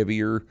any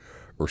heavier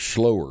or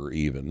slower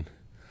even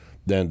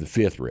than the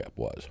 5th rep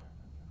was.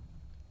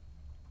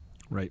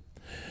 Right.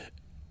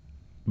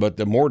 But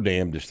the more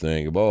damnedest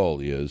thing of all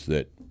is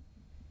that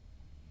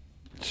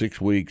 6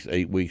 weeks,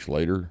 8 weeks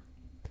later,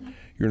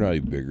 you're not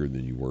even bigger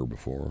than you were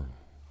before.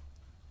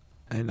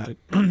 And not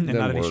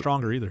any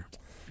stronger either.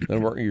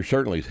 You're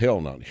certainly as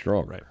hell not any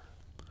stronger. Right.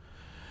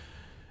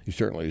 You're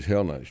certainly as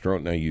hell not any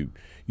stronger. Now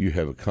you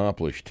have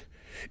accomplished,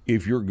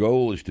 if your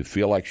goal is to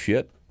feel like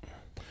shit,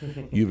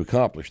 you've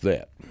accomplished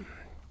that.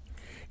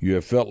 You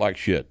have felt like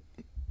shit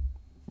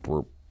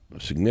for a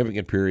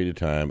significant period of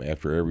time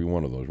after every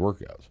one of those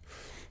workouts.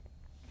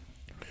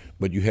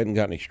 But you hadn't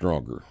gotten any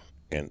stronger.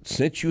 And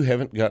since you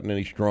haven't gotten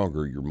any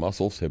stronger, your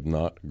muscles have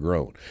not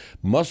grown.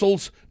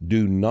 Muscles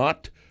do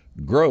not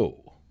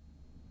grow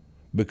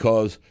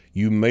because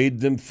you made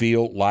them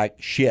feel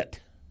like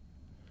shit.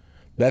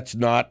 That's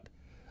not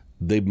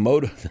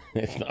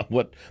it's not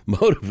what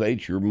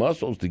motivates your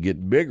muscles to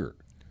get bigger.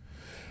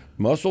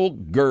 Muscle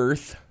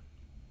girth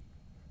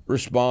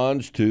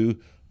responds to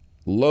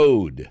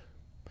load.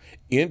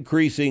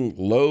 Increasing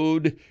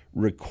load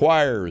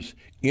requires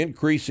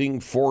increasing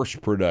force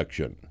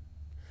production.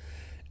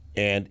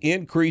 And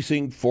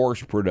increasing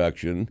force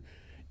production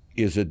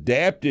is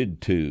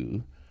adapted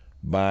to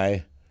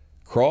by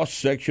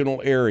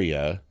cross-sectional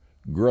area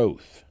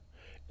growth.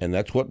 And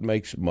that's what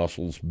makes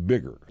muscles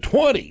bigger.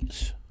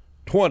 20s,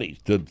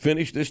 to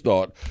finish this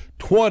thought,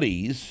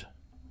 20s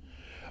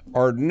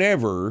are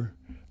never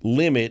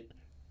limit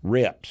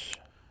reps.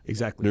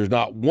 Exactly. There's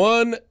not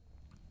one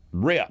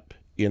rep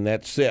in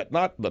that set.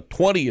 Not the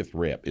 20th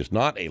rep is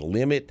not a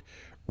limit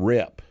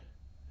rep.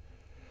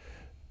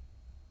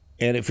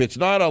 And if it's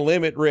not a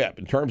limit rep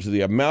in terms of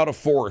the amount of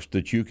force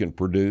that you can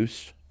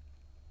produce,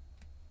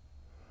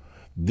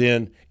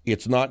 then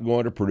it's not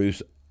going to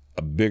produce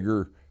a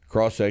bigger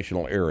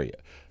cross-sectional area.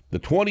 The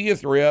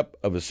 20th rep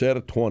of a set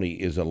of 20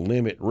 is a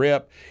limit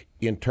rep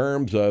in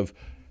terms of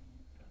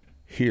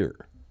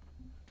here.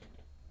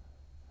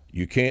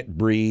 You can't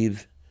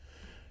breathe.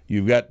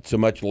 You've got so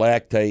much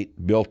lactate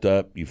built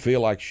up. You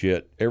feel like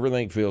shit.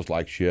 Everything feels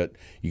like shit.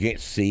 You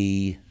can't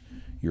see.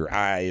 Your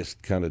eyes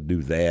kind of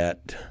do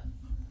that.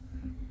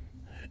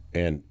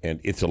 And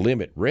it's a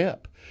limit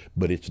rep,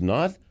 but it's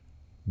not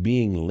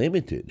being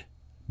limited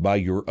by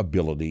your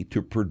ability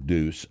to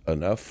produce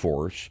enough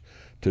force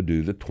to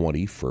do the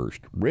 21st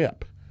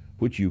rep,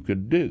 which you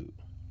could do.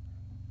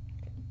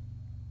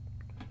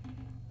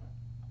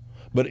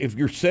 But if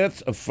your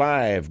sets of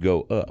 5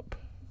 go up,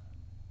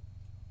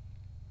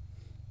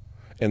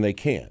 and they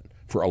can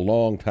for a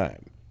long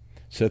time,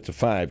 sets of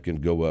 5 can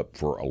go up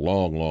for a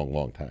long, long,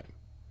 long time,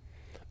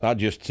 not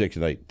just 6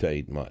 to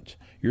 8 months.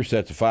 Your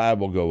sets of 5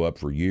 will go up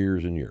for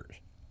years and years.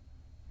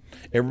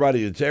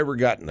 Everybody that's ever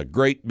gotten a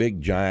great big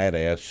giant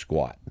ass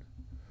squat,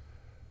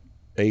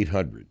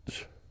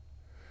 800s,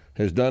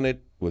 has done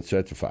it with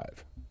sets of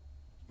 5.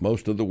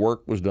 Most of the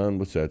work was done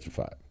with sets of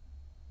 5.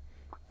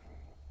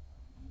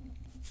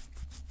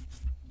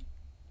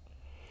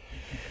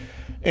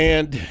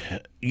 And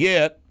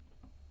yet,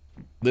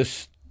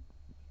 this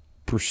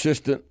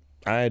persistent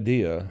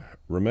idea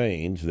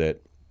remains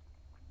that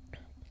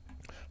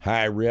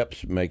high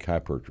reps make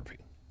hypertrophy.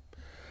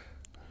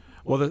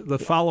 Well, the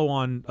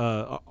follow-on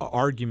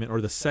argument, or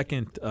the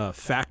second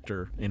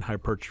factor in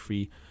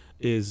hypertrophy,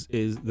 is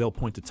they'll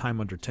point to time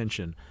under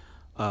tension.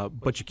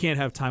 But you can't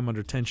have time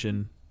under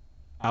tension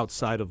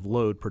outside of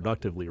load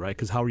productively, right?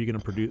 Because how are you going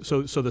to produce?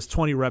 So this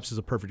 20 reps is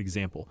a perfect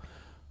example.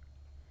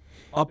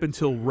 Up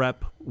until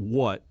rep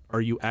what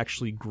are you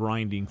actually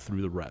grinding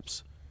through the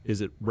reps?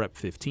 Is it rep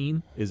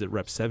 15? Is it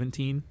rep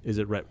 17? Is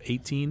it rep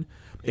 18?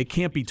 It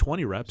can't be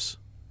 20 reps.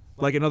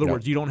 Like, in other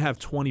words, you don't have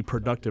 20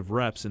 productive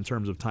reps in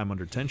terms of time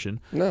under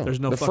tension. No. There's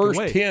no the fucking way.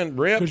 first 10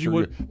 reps are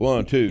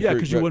 1, 2, yeah,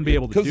 because you wouldn't be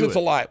able to do it. Because it's a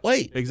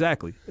lightweight.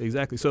 Exactly.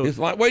 So it's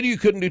lightweight, you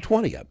couldn't do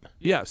 20 of them.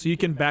 Yeah, so you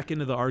can back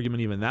into the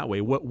argument even that way.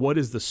 What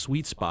is the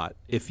sweet spot?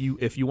 If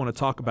you want to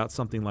talk about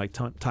something like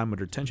time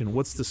under tension,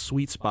 what's the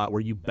sweet spot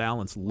where you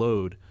balance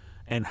load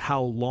and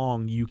how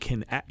long you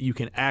can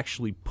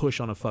actually push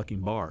on a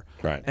fucking bar?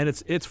 Right. And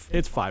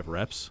it's 5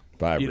 reps.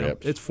 5 you know,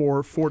 reps. it's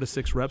 4 to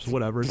 6 reps,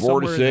 whatever.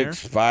 4 to somewhere in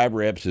 6, 5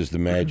 reps is the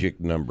magic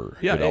number.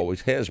 Yeah, it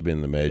always has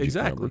been the magic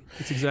exactly. number.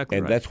 It's exactly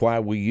and right. that's why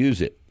we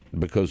use it,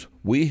 because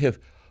we have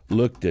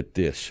looked at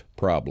this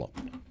problem.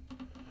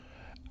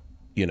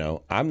 You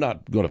know, I'm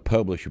not going to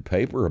publish a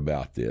paper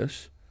about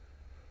this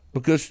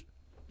because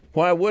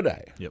why would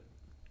I? Yep.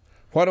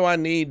 Why do I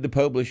need to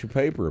publish a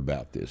paper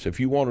about this? If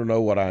you want to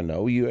know what I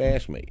know, you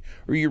ask me.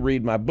 Or you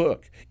read my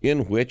book,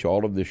 in which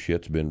all of this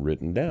shit's been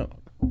written down.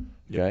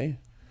 Okay?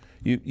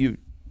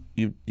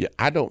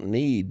 I don't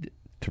need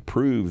to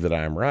prove that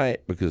I'm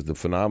right because the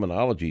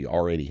phenomenology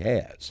already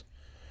has.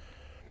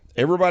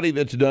 Everybody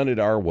that's done it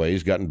our way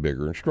has gotten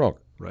bigger and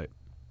stronger. Right.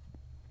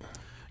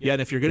 Yeah,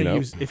 and if you're going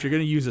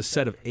to use a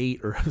set of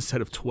 8 or a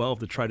set of 12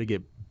 to try to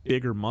get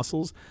bigger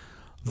muscles,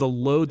 the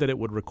load that it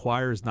would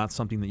require is not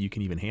something that you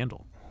can even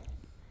handle.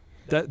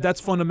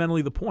 That's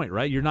fundamentally the point,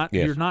 right? You're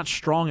not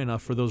strong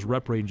enough for those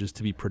rep ranges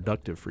to be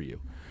productive for you.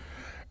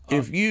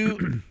 If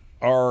you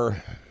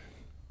are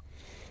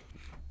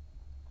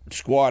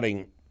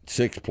squatting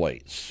 6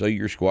 plates, so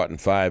you're squatting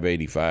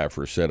 585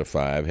 for a set of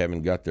 5,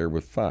 haven't got there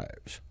with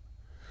 5s.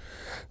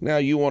 Now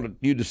you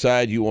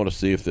decide you want to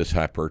see if this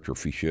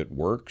hypertrophy shit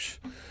works.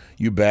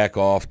 You back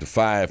off to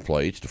 5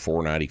 plates to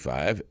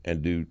 495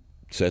 and do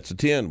sets of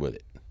 10 with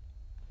it.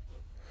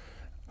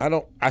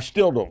 I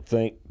still don't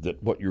think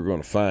that what you're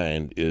going to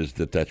find is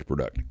that that's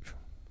productive.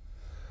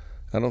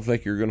 I don't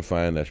think you're going to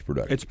find that's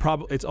productive.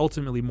 It's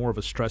ultimately more of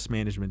a stress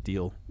management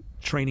deal.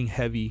 Training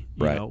heavy,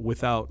 you know,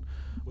 without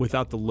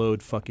the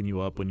load fucking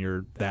you up when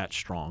you're that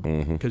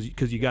strong.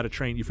 Because you got to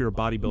train. If you're a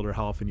bodybuilder,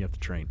 how often you have to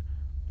train?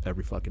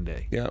 Every fucking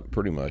day. Yeah,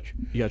 pretty much.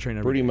 You got to train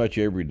every pretty day. much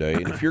every day.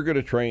 And if you're going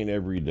to train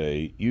every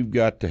day, you've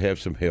got to have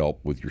some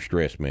help with your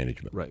stress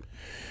management. Right.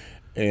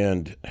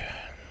 And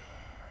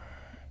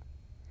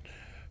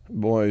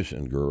boys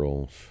and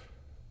girls,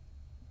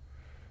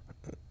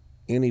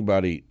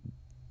 anybody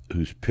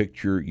whose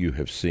picture you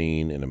have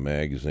seen in a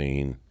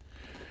magazine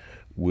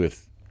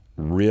with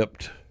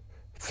ripped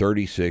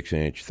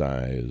 36-inch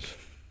thighs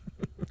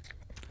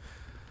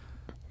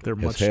They're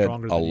has much had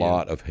stronger a than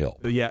lot you. of help.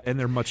 Yeah, and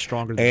they're much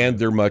stronger than And you.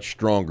 they're much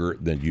stronger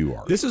than you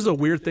are. This is a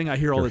weird thing I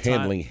hear all They're the time.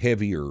 handling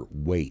heavier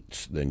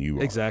weights than you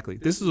are. Exactly.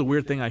 This is a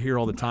weird thing I hear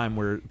all the time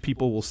where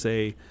people will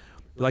say,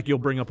 like you'll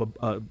bring up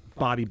a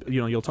body,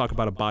 you'll talk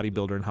about a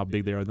bodybuilder and how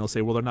big they are, and they'll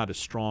say, well, they're not as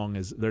strong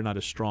as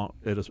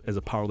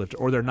a power lifter,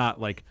 or they're not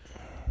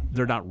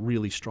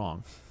really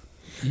strong.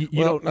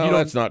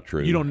 That's not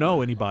true. You don't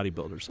know any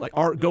bodybuilders. Like,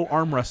 go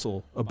arm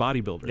wrestle a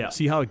bodybuilder. Yeah.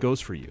 See how it goes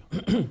for you.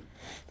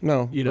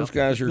 No, those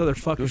guys are. No, they're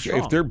fucking strong.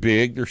 If they're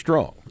big, they're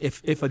strong.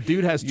 If a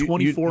dude has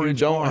 24-inch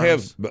don't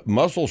arms, but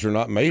muscles are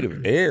not made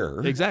of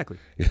air. Exactly.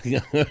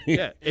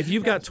 Yeah. If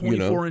you've got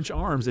 24-inch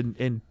arms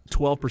and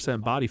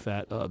 12% body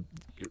fat,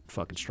 you're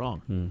fucking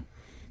strong.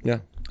 Yeah.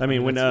 I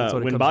mean, when That's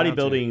what it when comes down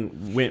to.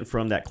 bodybuilding went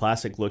from that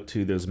classic look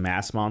to those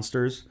mass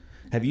monsters,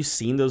 have you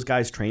seen those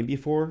guys train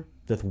before?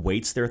 The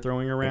weights they're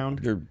throwing around,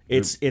 They're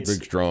it's big,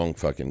 strong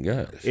fucking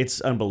guys.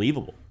 it's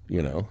unbelievable.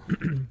 You know.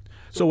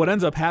 So what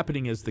ends up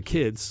happening is the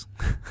kids,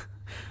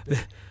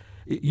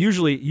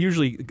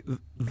 usually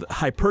the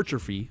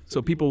hypertrophy.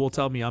 So people will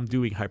tell me I'm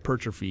doing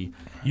hypertrophy.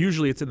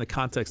 Usually it's in the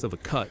context of a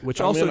cut,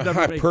 which also I'm in a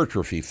doesn't make-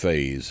 hypertrophy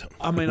phase.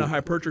 I'm in a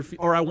hypertrophy,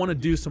 or I want to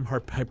do some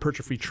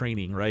hypertrophy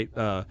training, right,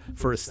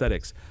 for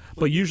aesthetics.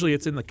 But usually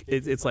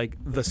it's like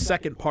the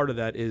second part of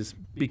that is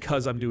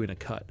because I'm doing a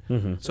cut.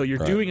 So you're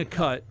doing a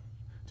cut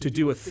to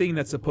do a thing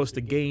that's supposed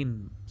to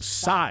gain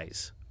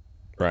size.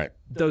 Right.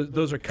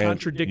 Those are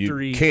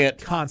contradictory you can't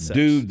concepts.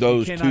 do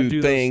those You cannot two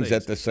do those things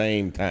at the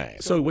same time.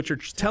 So what you're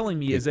telling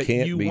me is that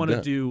can't you be want to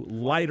done. do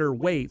lighter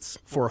weights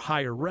for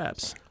higher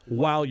reps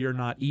while you're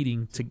not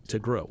eating to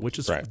grow, which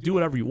is Right. do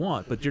whatever you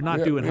want, but you're not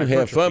Yeah, doing you hypertrophy.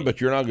 have fun,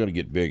 but you're not going to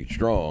get big and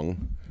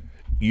strong.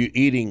 You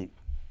eating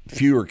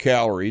fewer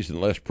calories and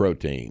less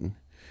protein,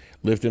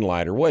 lifting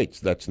lighter weights.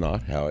 That's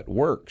not how it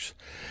works.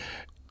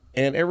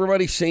 And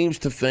everybody seems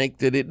to think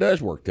that it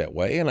does work that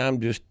way, and I'm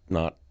just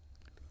not.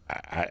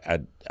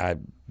 I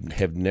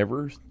have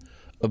never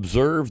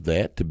observed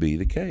that to be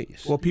the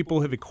case. Well,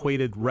 people have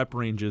equated rep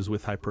ranges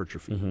with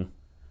hypertrophy.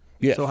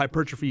 Yes. So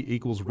hypertrophy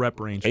equals rep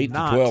range, 8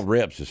 not to 12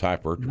 reps is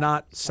hypertrophy.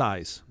 not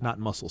size, not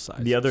muscle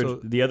size. The other So-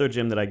 the other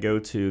gym that I go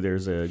to,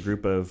 there's a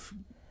group of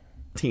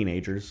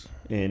teenagers,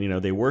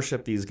 and they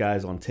worship these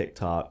guys on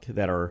TikTok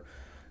that are,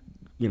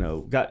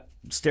 got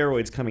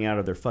steroids coming out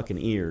of their fucking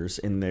ears,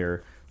 and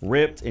they're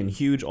ripped and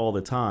huge all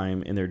the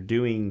time, and they're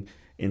doing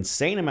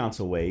insane amounts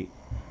of weight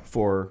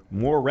for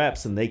more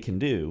reps than they can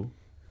do,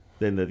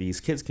 than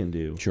these kids can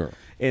do. Sure.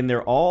 And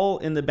they're all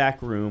in the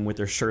back room with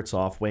their shirts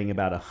off, weighing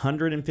about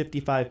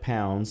 155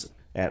 pounds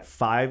at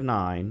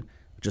 5'9",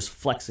 just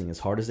flexing as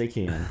hard as they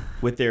can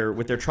with their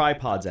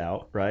tripods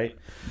out. Right?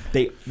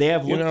 They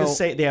have looked the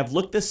same. They have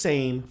looked the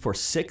same for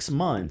 6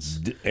 months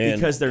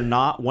because they're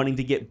not wanting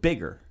to get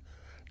bigger.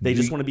 They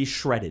just want to be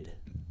shredded.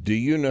 Do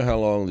you know how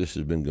long this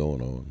has been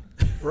going on?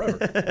 forever.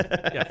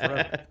 Yeah,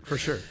 forever. For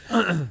sure.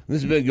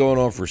 This has been going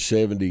on for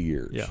 70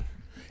 years. Yeah.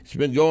 It's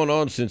been going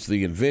on since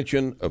the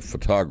invention of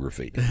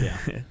photography. Yeah.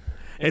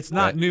 It's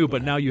not new,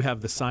 but now you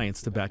have the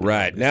science to back it up.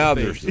 Right. It's Now a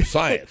thing. there's the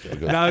science.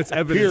 Now it's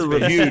evidence.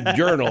 Peer-reviewed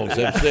journals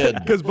have said.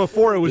 Because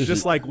before it was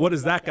just like, what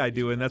is that guy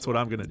doing? That's what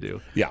I'm going to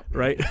do. Yeah.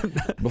 Right?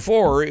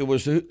 Before it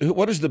was,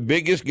 what does the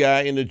biggest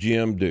guy in the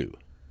gym do?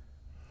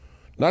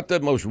 Not the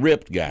most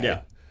ripped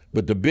guy,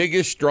 but the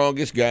biggest,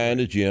 strongest guy in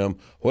the gym.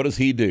 What does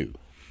he do?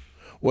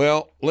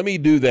 Well, let me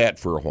do that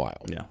for a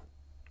while. Yeah.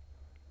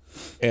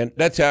 And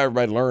that's how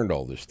everybody learned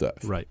all this stuff.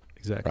 Right.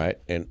 Exactly. Right.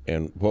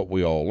 And what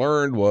we all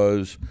learned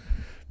was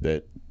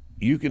that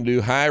you can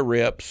do high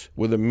reps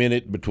with a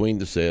minute between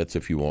the sets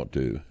if you want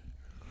to.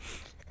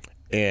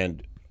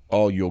 And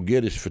all you'll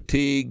get is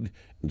fatigued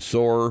and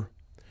sore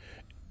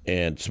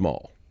and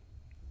small.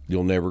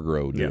 You'll never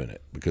grow doing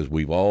it because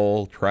we've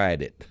all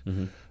tried it.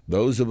 Mm-hmm.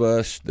 Those of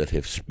us that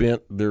have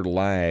spent their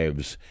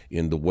lives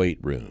in the weight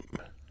room,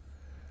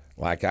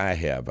 like I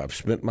have, I've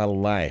spent my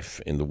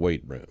life in the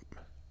weight room.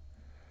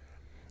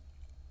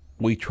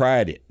 We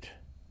tried it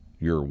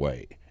your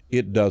way.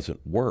 It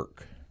doesn't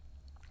work.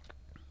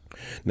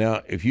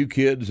 Now, if you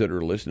kids that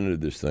are listening to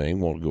this thing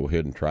want to go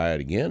ahead and try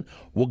it again,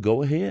 well,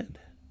 go ahead.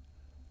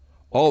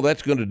 All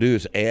that's going to do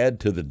is add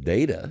to the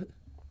data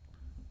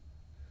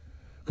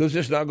because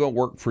it's not going to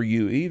work for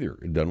you either.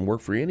 It doesn't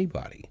work for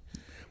anybody.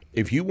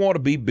 If you want to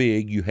be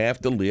big, you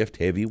have to lift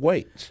heavy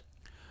weights.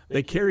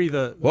 They carry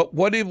the... What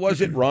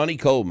was it Ronnie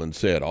Coleman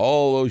said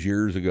all those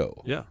years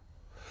ago? Yeah.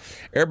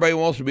 Everybody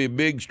wants to be a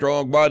big,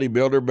 strong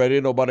bodybuilder, but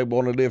ain't nobody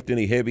want to lift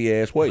any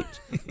heavy-ass weights.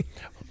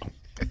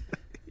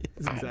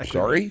 Exactly.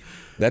 Sorry?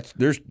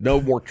 There's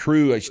no more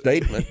true a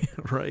statement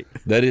right.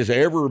 that has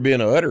ever been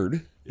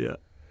uttered. Yeah.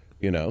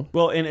 You know?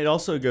 Well, and it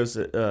also goes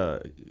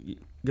to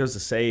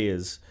say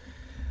is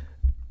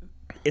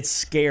it's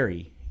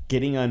scary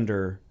getting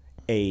under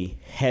a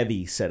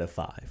heavy set of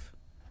 5.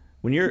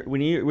 When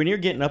you're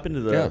getting up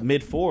into the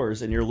mid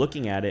 4s and you're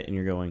looking at it and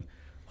you're going,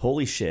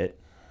 holy shit,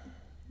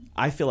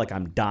 I feel like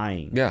I'm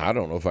dying. Yeah, I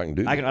don't know if I can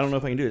do that. I don't know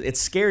if I can do it.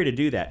 It's scary to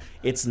do that.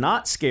 It's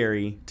not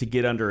scary to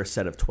get under a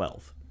set of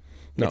 12.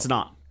 No. It's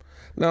not.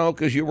 No,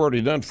 because you've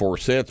already done 4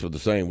 sets with the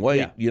same weight.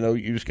 Yeah. You know,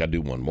 you just got to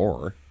do one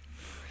more.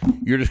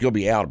 You're just going to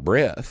be out of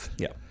breath.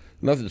 Yeah.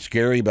 Nothing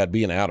scary about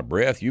being out of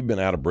breath. You've been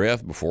out of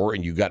breath before,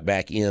 and you got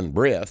back in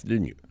breath,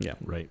 didn't you? Yeah.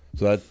 Right.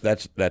 So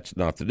that's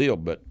not the deal.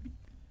 But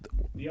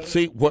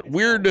see, what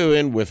we're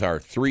doing with our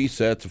 3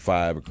 sets of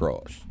 5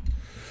 across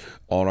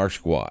on our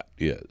squat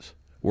is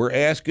we're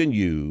asking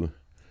you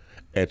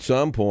at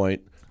some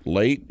point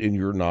late in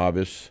your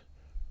novice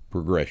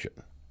progression,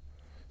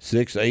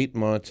 6-8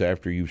 months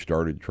after you've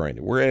started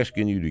training, we're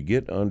asking you to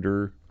get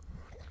under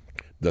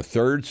the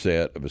 3rd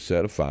set of a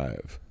set of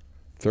 5,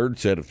 3rd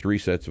set of 3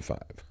 sets of 5.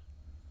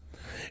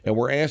 And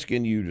we're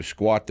asking you to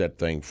squat that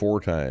thing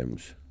 4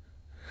 times.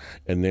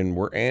 And then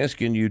we're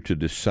asking you to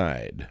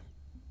decide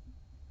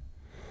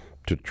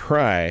to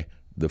try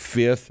the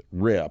 5th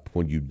rep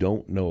when you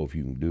don't know if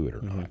you can do it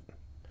or not.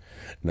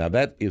 Now,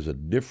 that is a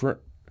different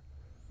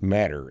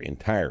matter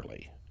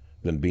entirely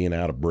than being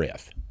out of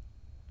breath.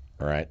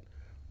 All right?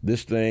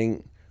 This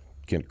thing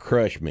can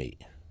crush me.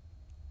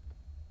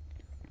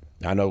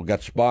 I know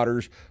got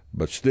spotters,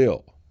 but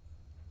still,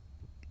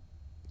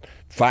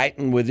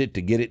 fighting with it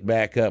to get it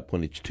back up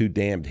when it's too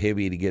damned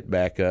heavy to get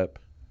back up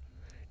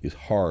is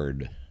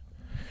hard.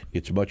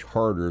 It's much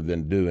harder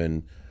than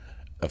doing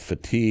a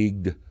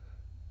fatigued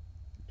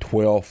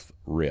 12th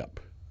rep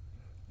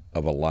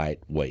of a light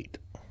weight.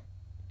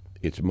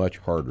 It's much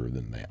harder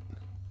than that.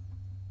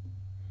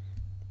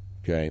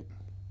 Okay?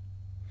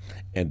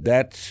 And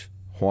that's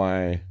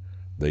why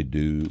they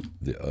do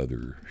the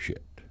other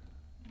shit.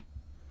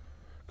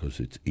 Because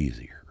it's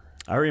easier.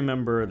 I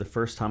remember the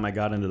first time I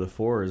got into the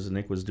 4s,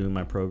 Nick was doing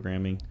my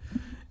programming,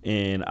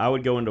 and I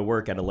would go into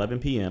work at 11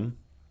 p.m.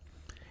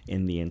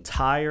 and the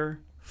entire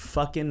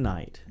fucking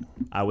night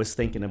I was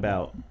thinking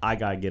about, I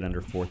got to get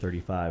under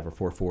 435 or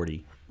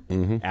 440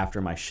 after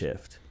my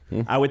shift.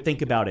 I would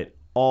think about it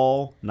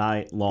all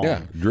night long.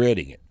 Yeah,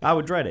 dreading it. I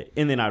would dread it.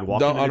 And then I'd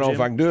walk in the gym. I don't know if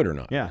I can do it or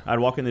not. Yeah, I'd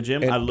walk in the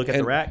gym, I'd look at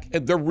the rack.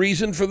 And the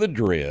reason for the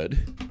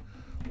dread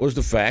was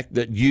the fact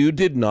that you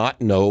did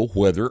not know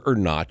whether or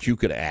not you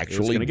could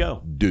actually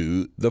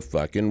do the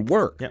fucking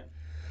work. Yep.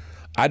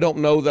 I don't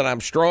know that I'm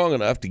strong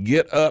enough to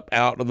get up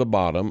out of the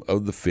bottom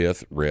of the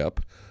 5th rep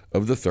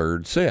of the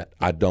 3rd set.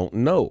 I don't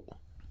know.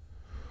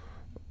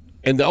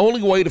 And the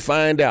only way to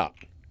find out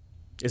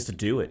is to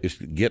do it. Is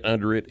to get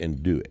under it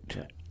and do it.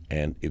 Yeah.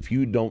 And if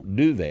you don't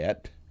do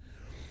that,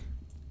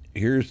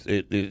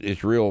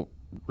 it's real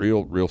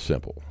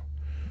simple.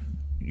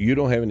 You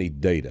don't have any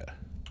data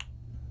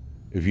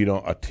if you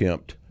don't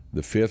attempt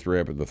the 5th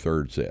rep of the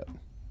 3rd set.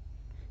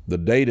 The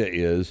data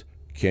is,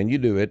 can you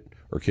do it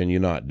or can you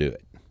not do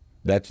it?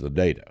 That's the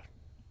data.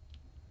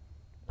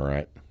 All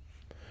right?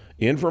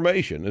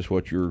 Information is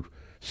what you're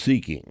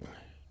seeking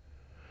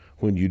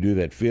when you do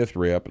that 5th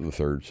rep of the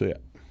 3rd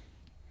set.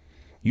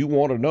 You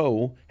want to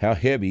know how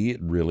heavy it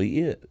really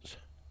is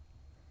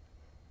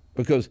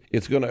because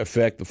it's going to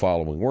affect the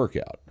following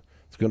workout.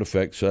 It's going to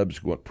affect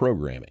subsequent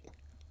programming.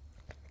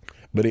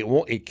 But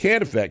it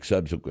can't affect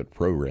subsequent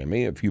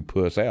programming if you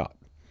puss out.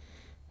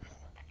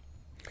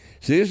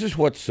 See, this is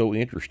what's so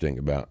interesting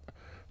about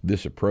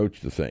this approach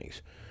to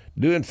things.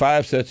 Doing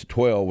 5 sets of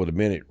 12 with a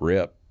minute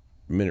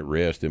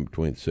rest in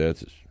between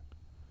sets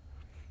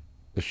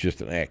it's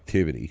just an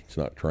activity. It's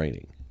not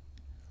training.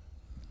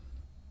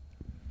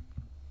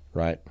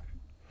 Right?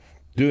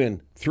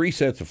 Doing 3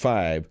 sets of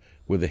 5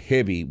 with a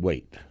heavy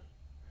weight.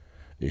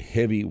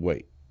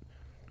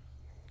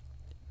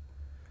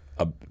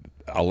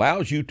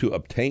 Allows you to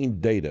obtain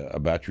data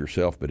about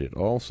yourself, but it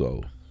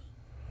also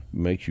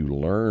makes you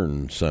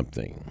learn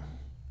something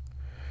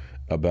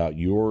about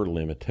your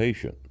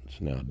limitations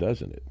now,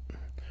 doesn't it?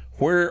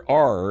 Where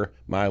are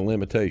my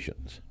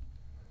limitations?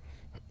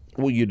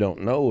 Well, you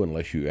don't know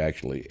unless you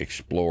actually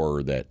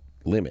explore that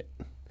limit.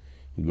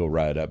 You go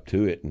right up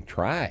to it and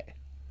try.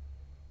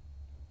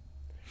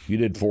 You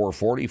did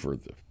 440 for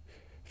the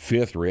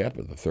 5th rep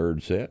of the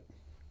 3rd set.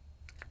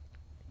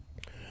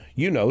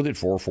 You know that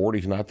 440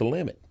 is not the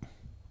limit.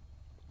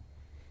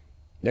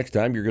 Next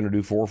time you're going to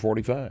do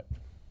 445.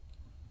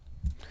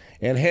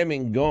 And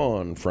having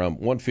gone from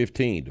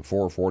 115 to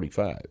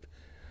 445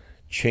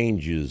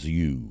 changes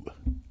you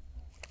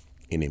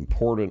in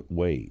important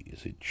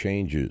ways. It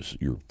changes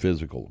your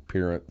physical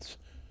appearance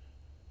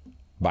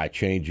by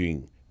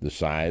changing the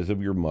size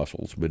of your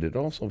muscles, but it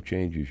also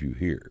changes you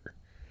here.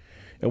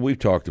 And we've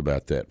talked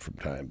about that from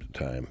time to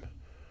time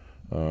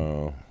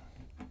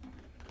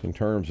in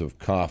terms of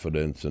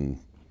confidence and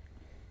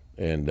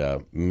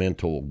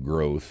mental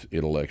growth,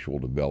 intellectual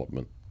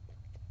development.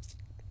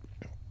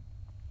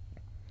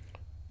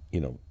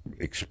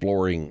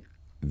 Exploring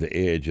the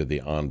edge of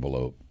the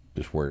envelope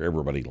is where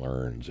everybody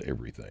learns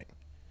everything.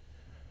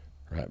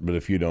 Right? But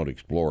if you don't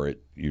explore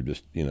it, you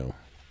just,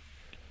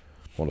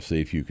 want to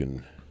see if you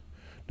can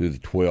do the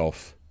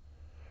 12th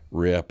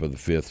rep of the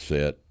 5th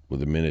set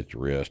with a minute's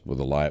rest with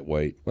a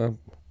lightweight. Well,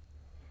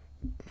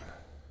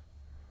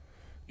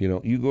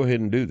 you go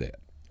ahead and do that,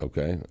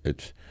 okay?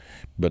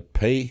 But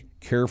pay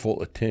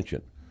careful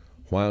attention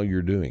while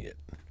you're doing it.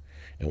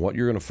 And what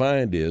you're going to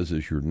find is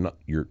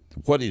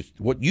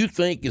what you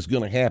think is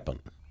going to happen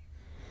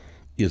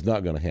is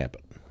not going to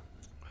happen.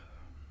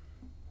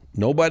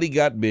 Nobody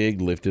got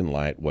big lifting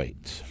light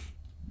weights.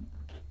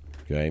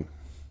 Okay?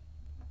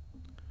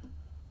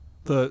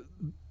 The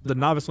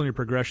novice linear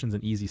progression is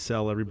an easy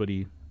sell.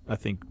 Everybody, I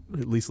think,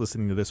 at least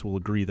listening to this, will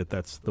agree that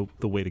that's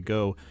the way to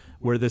go.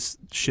 Where this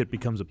shit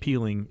becomes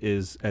appealing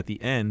is at the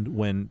end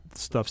when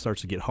stuff starts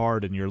to get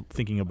hard and you're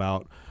thinking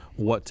about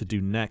what to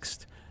do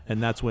next.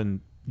 And that's when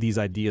these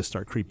ideas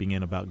start creeping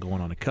in about going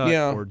on a cut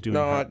or doing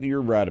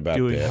you're right about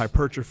doing that.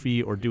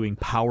 hypertrophy or doing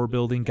power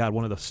building. God,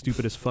 one of the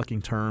stupidest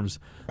fucking terms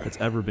that's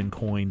ever been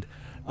coined.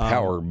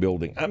 Power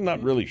building. I'm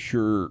not really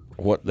sure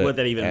what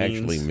that even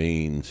actually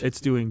means. It's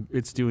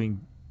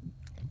doing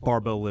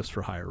barbell lifts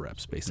for higher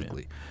reps,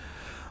 basically,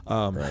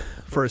 Right.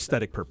 for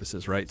aesthetic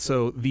purposes, right?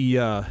 So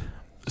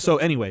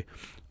anyway,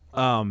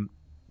 the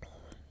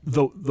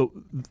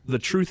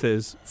truth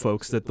is,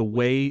 folks, that the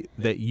way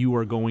that you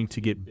are going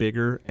to get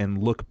bigger and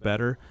look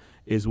better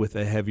is with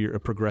a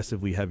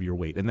progressively heavier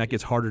weight, and that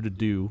gets harder to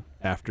do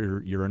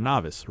after you're a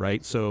novice,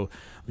 right? So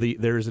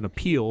there's an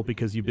appeal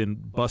because you've been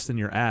busting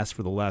your ass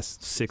for the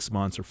last 6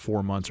 months or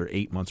 4 months or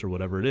 8 months or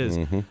whatever it is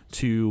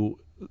to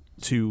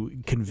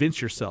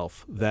convince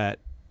yourself that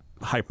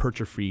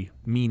hypertrophy,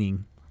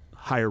 meaning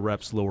higher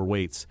reps, lower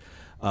weights,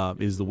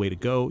 is the way to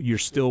go. You're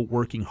still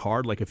working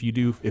hard. Like if you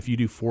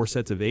do 4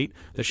 sets of 8,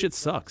 that shit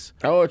sucks.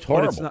 Oh, it's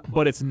horrible.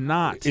 But it's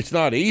not. It's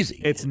not easy.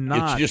 It's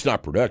not. It's just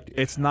not productive.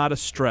 It's not a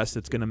stress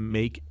that's going to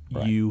make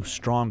you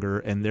stronger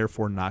and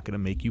therefore not going to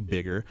make you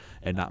bigger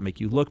and not make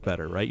you look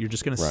better, right? You're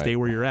just going to stay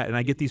where you're at. And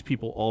I get these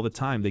people all the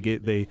time.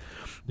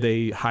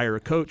 They hire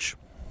a coach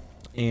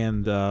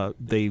and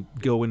they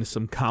go into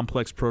some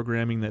complex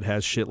programming that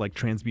has shit like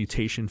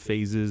transmutation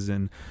phases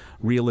and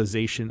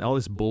realization, all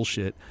this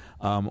bullshit,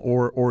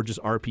 or just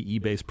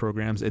RPE-based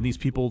programs. And these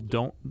people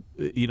don't,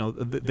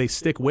 they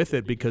stick with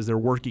it because they're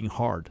working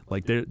hard.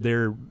 Like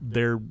they're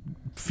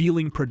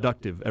feeling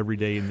productive every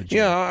day in the gym.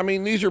 Yeah, I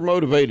mean, these are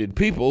motivated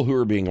people who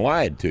are being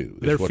lied to.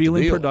 They're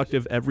feeling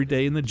productive every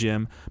day in the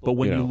gym, but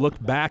when you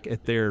look back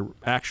at their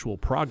actual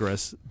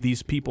progress,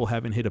 these people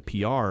haven't hit a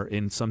PR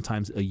in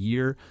sometimes a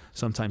year,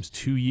 sometimes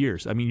 2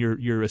 years. I mean,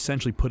 you're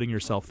essentially putting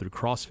yourself through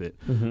CrossFit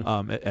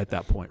at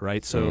that point,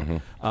 right?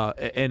 So,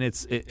 and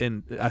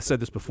I said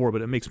this before,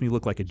 but it makes me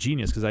look like a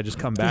genius because I just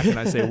come back and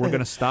I say we're going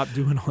to stop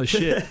doing all this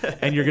shit,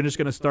 and you're just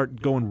going to start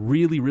going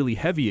really, really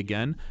heavy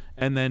again,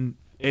 and then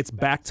it's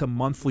back to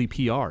monthly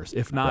PRs,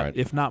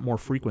 if not more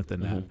frequent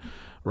than that,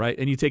 right?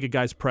 And you take a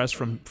guy's press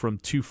from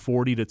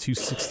 240 to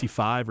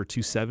 265 or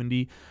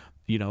 270,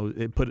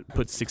 it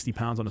put 60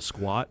 pounds on a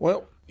squat.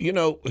 Well,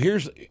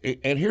 here's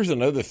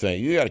another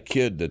thing. You got a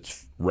kid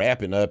that's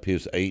wrapping up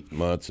his 8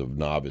 months of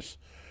novice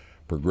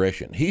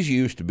progression. He's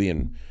used to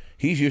doing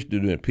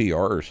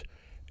PRs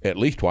at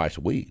least twice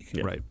a week.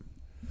 Yeah. Right.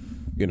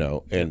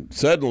 And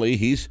suddenly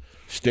he's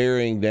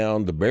staring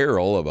down the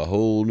barrel of a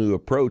whole new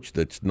approach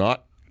that's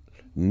not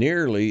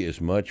nearly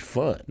as much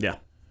fun. Yeah.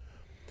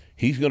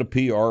 He's going to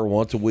PR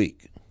once a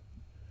week,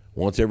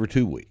 once every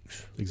 2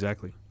 weeks.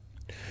 Exactly.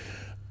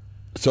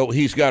 So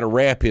he's got to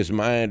wrap his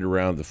mind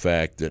around the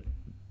fact that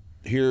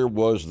here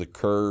was the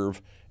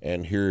curve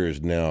and here is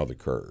now the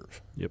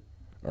curve. Yep.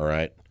 All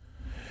right?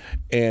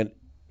 And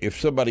if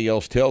somebody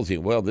else tells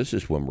him, well, this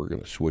is when we're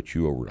going to switch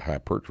you over to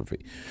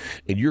hypertrophy,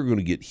 and you're going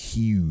to get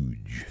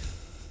huge.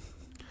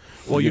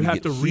 Well, you have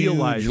to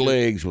realize huge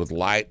legs with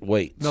light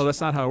weights. No,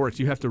 that's not how it works.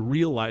 You have to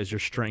realize your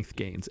strength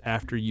gains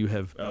after you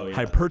have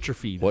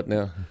hypertrophied. What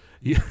now?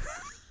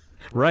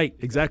 Right,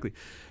 exactly.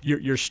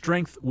 Your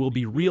strength will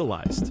be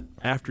realized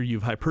after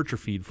you've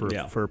hypertrophied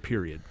for a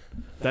period.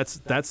 That's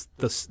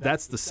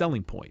the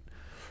selling point.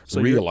 So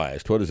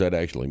realized. What does that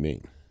actually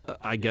mean?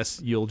 I guess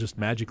you'll just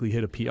magically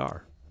hit a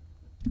PR.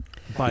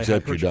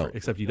 Except you don't.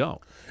 Except you don't.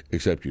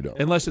 Except you don't.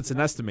 Unless it's an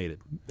estimated.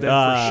 Then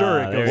for sure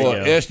it goes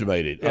up.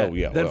 Estimated.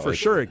 Then for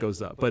sure it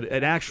goes up. But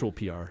an actual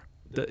PR,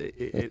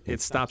 it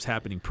stops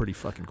happening pretty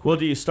fucking quick. Well,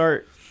 do you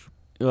start?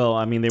 Well,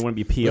 I mean, they wouldn't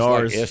be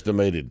PRs. It's like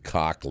estimated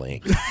cock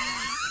length.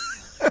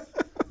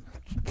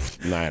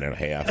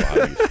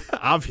 9.5.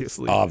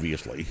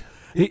 Obviously.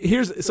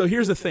 Here's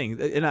the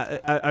thing, and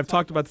I've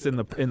talked about this in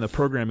the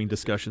programming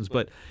discussions,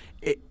 but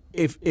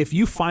if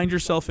you find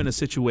yourself in a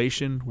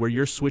situation where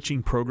you're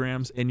switching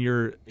programs and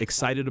you're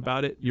excited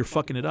about it, you're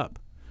fucking it up.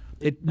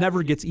 It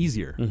never gets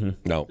easier. Mm-hmm.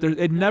 No,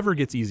 it never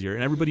gets easier,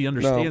 and everybody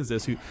understands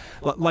this.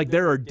 Like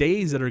there are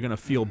days that are going to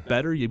feel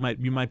better. You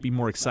might be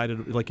more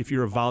excited. Like if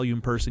you're a volume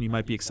person, you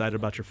might be excited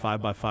about your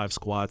 5x5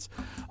 squats.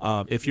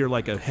 If you're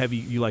like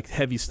you like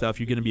heavy stuff,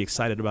 you're going to be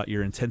excited about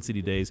your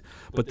intensity days.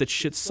 But that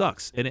shit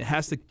sucks, and it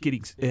has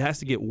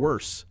to get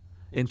worse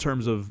in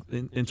terms of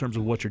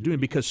what you're doing,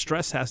 because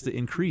stress has to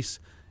increase.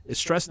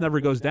 Stress never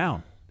goes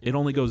down. It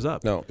only goes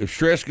up. No, if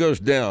stress goes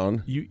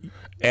down,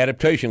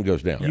 adaptation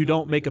goes down. You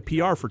don't make a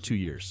PR for 2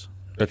 years.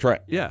 That's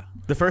right. Yeah.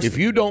 If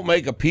you don't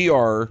make a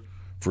PR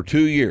for 2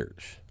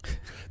 years,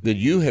 then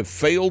you have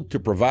failed to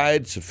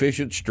provide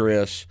sufficient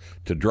stress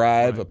to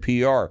drive a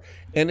PR.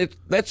 And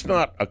that's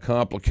not a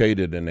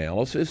complicated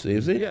analysis,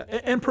 is it? Yeah,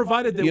 and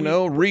provided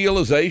that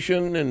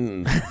realization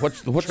and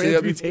what's the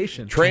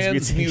transmutation. Other?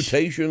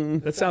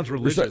 Transmutation. That sounds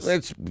religious.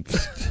 That's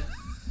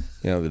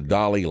the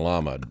Dalai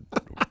Lama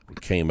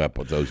came up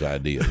with those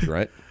ideas,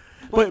 right?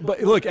 But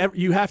look,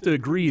 you have to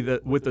agree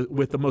that with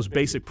the most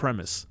basic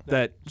premise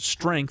that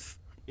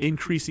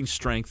increasing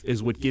strength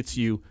is what gets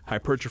you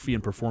hypertrophy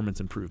and performance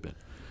improvement,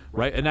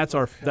 right? And that's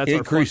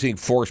increasing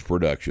force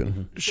production.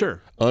 Mm-hmm.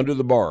 Sure. Under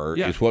the bar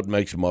is what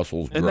makes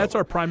muscles grow. And that's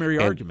our primary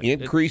argument.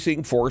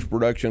 Increasing force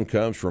production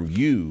comes from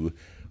you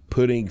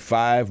putting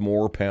 5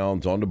 more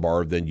pounds on the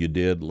bar than you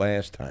did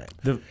last time.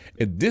 And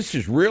this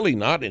is really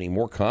not any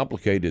more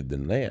complicated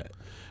than that.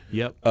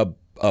 Yep.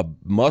 A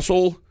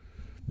muscle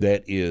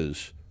that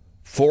is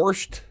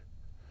forced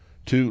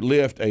to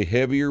lift a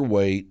heavier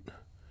weight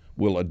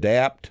will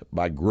adapt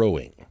by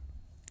growing.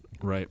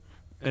 Right.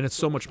 And it's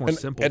so much more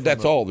simple. And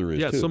that's all there is.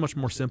 Yeah, to it's so it. much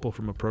more simple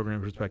from a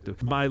programming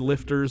perspective. My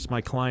lifters,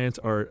 my clients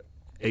are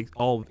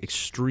all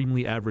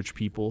extremely average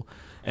people,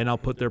 and I'll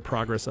put their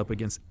progress up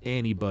against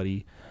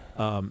anybody,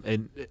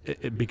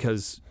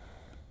 because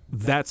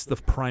that's the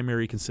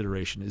primary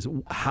consideration: is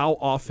how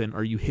often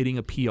are you hitting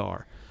a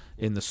PR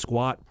in the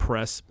squat,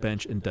 press,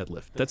 bench, and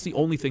deadlift. That's the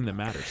only thing that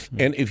matters.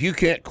 And if you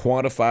can't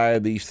quantify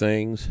these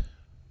things,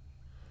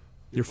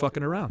 you're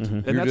fucking around,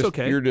 and that's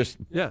okay. You're just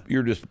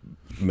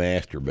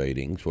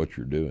masturbating. Is what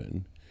you're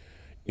doing.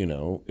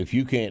 If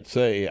you can't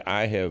say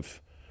I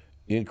have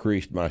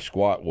increased my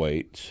squat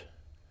weights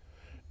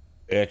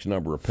X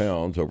number of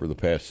pounds over the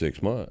past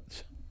 6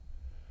 months,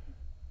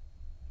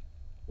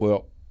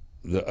 well,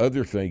 the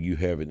other thing you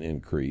haven't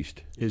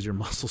increased is your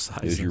muscle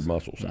size.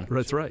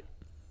 That's right.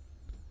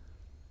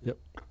 Yep.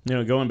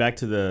 Going back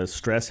to the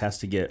stress has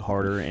to get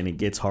harder, and it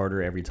gets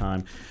harder every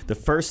time. The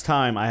first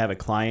time I have a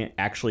client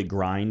actually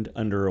grind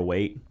under a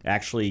weight,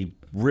 actually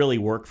really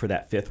work for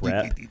that 5th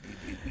rep.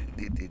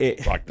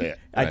 Like that.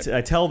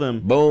 I tell them.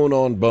 Bone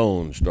on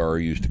bone, Star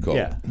used to call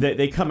it.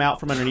 They come out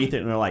from underneath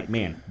it and they're like,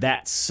 man,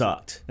 that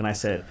sucked. And I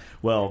said,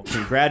 well,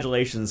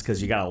 congratulations,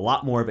 because you got a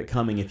lot more of it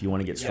coming if you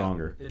want to get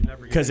stronger.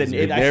 Because it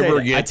never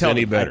gets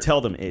any better. I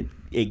tell them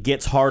it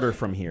gets harder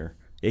from here.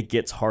 It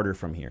gets harder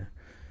from here.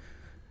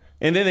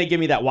 And then they give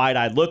me that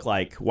wide-eyed look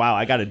like, wow,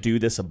 I got to do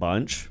this a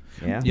bunch.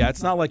 Yeah,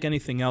 it's not like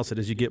anything else.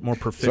 As you get more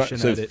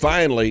proficient at it. So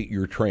finally,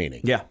 you're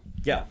training. Yeah,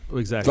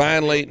 exactly.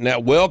 Finally,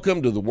 now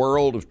welcome to the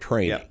world of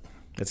training. Yeah,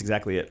 that's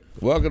exactly it.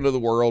 Welcome to the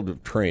world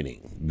of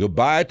training.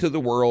 Goodbye to the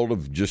world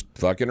of just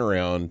fucking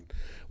around.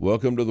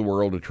 Welcome to the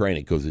world of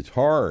training, because it's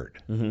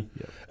hard. Mm-hmm.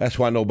 Yeah. That's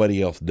why nobody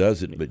else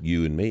does it but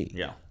you and me.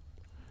 Yeah.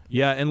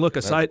 Yeah, and look,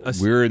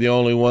 we're the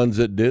only ones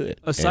that do it.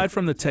 Aside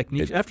from the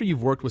technique, after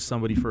you've worked with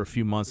somebody for a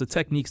few months, the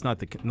technique's not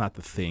the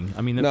thing.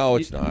 I mean, no,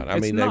 it's not. I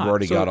mean, they've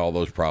already got all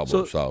those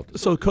problems solved.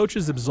 So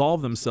coaches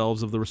absolve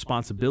themselves of the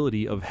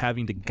responsibility of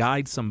having to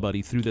guide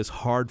somebody through this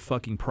hard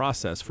fucking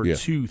process for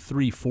 2,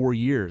 3, 4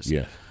 years.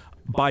 Yeah.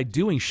 By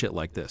doing shit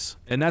like this,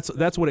 and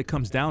that's what it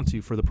comes down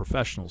to for the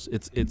professionals.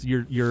 It's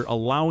you're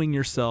allowing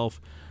yourself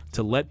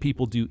to let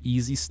people do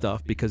easy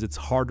stuff because it's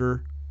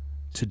harder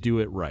to do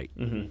it right.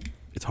 Mm-hmm.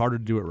 It's harder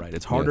to do it right.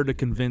 It's harder to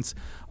convince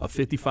a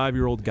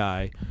 55-year-old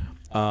guy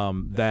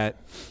that,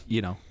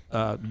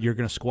 you're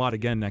going to squat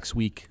again next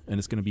week, and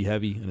it's going to be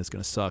heavy, and it's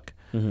going to suck,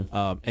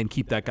 and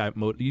keep that guy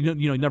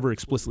never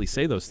explicitly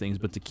say those things,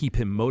 but to keep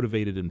him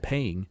motivated and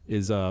paying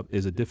is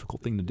a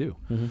difficult thing to do.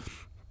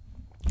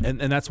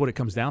 And that's what it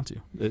comes down to.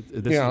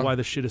 This is why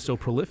this shit is so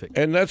prolific.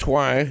 And that's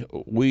why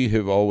we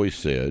have always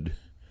said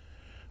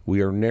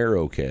we are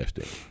narrow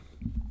casting.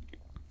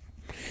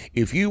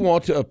 If you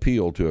want to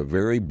appeal to a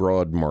very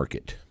broad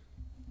market,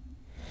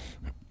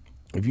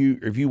 if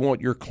you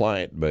want your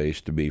client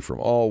base to be from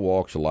all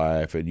walks of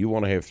life and you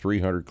want to have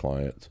 300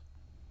 clients,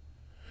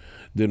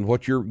 then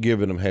what you're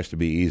giving them has to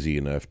be easy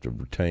enough to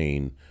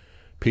retain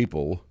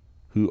people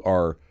who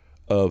are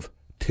of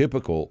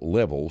typical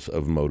levels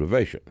of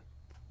motivation,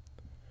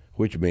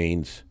 which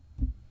means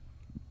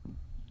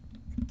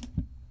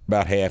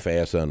about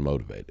half-ass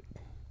unmotivated.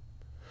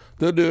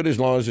 They'll do it as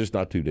long as it's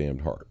not too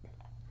damned hard,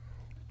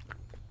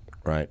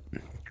 right?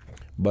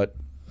 But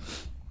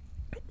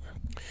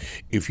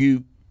if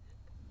you,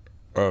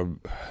 if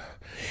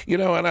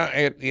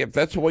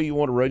that's the way you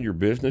want to run your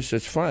business,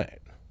 that's fine.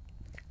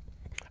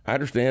 I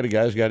understand a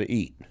guy's got to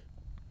eat,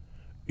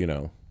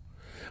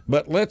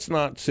 but let's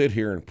not sit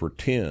here and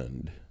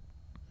pretend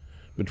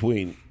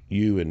between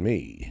you and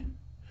me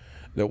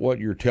that what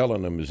you're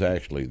telling them is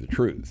actually the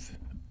truth,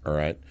 all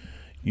right?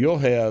 You'll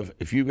have,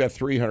 if you've got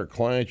 300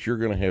 clients, you're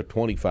going to have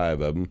 25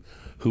 of them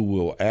who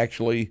will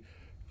actually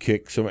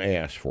kick some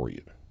ass for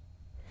you.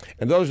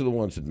 And those are the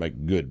ones that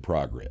make good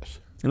progress.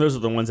 And those are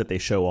the ones that they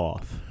show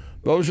off.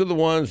 Those are the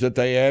ones that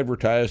they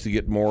advertise to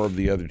get more of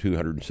the other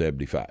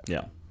 275.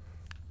 Yeah.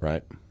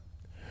 Right?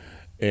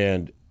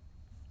 And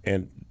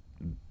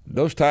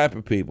those type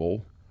of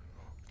people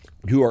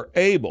who are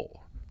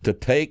able to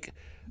take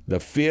the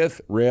 5th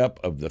rep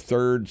of the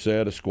 3rd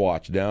set of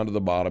squats down to the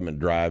bottom and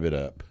drive it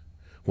up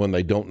when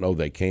they don't know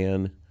they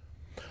can,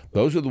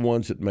 those are the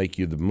ones that make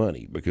you the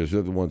money, because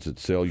they're the ones that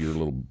sell your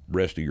little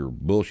rest of your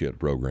bullshit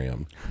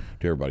program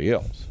to everybody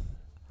else.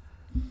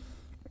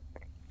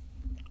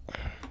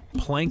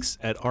 Planks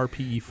at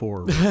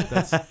RPE4.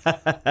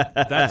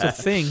 That's a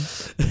thing.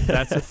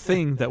 That's a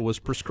thing that was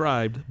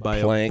prescribed by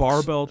a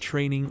barbell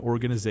training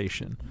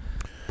organization.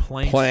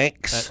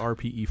 Planks at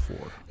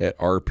RPE4. At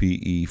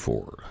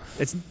RPE4.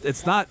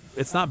 It's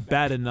not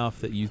bad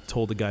enough that you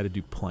told the guy to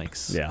do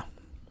planks. Yeah.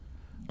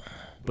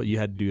 But you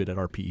had to do it at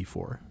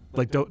RPE4.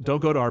 Like, don't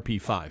go to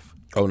RPE5.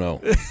 Oh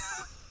no.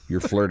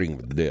 You're flirting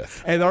with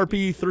death. And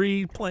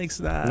RPE3 planks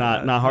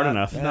not hard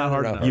enough. Not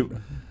hard enough.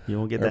 You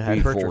won't get the RPE4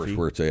 hypertrophy. is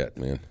where it's at,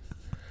 man.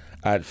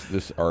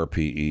 This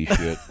RPE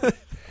shit.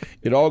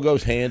 It all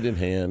goes hand in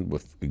hand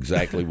with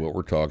exactly what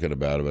we're talking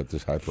about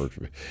this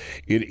hypertrophy.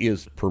 It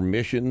is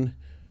permission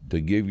to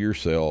give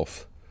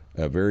yourself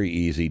a very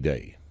easy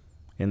day.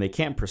 And they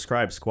can't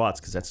prescribe squats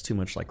because that's too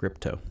much like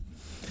Ripto.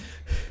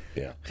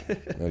 Yeah,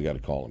 I got to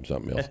call them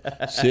something else.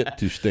 Sit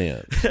to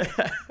stand.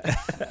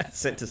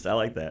 Sit to stand. I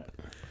like that.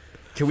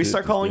 Can we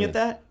start calling it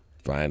that?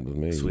 Fine with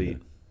me. Sweet.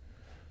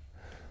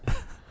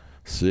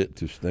 Sit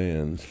to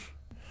stand.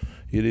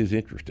 It is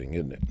interesting,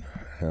 isn't it?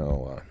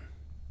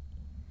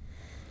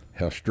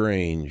 How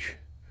strange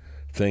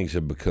things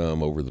have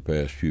become over the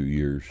past few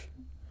years.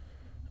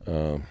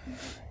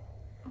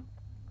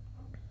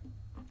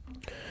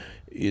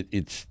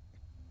 It's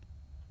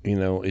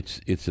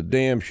a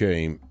damn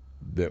shame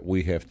that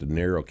we have to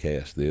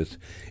narrowcast this.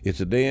 It's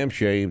a damn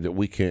shame that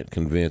we can't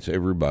convince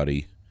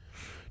everybody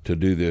to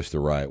do this the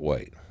right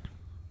way.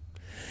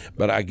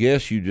 But I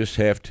guess you just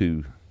have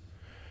to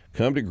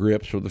come to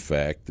grips with the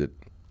fact that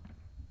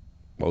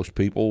most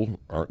people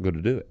aren't going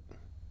to do it.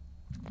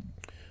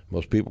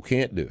 Most people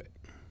can't do it.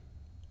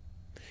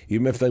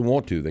 Even if they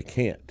want to, they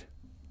can't.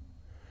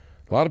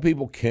 A lot of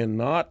people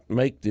cannot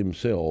make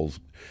themselves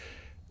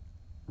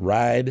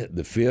ride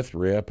the 5th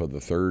rep of the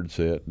 3rd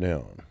set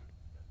down,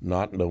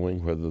 not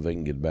knowing whether they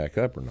can get back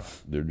up or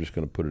not. They're just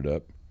going to put it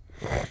up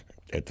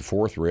at the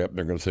 4th rep, and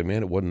they're going to say,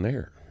 man, it wasn't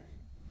there.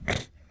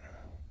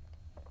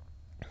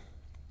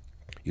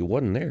 It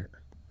wasn't there.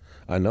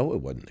 I know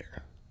it wasn't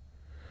there.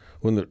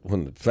 When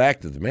the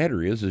fact of the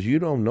matter is you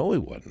don't know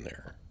it wasn't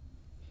there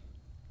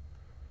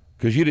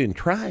because you didn't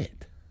try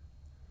it.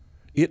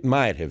 It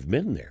might have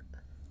been there.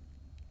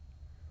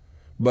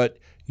 But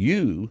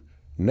you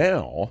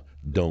now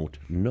don't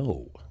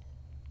know.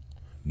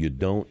 You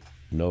don't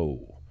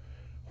know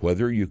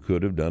whether you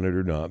could have done it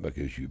or not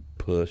because you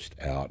pussed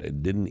out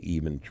and didn't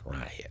even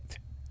try it.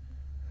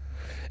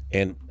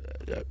 And,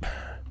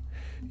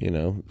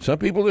 some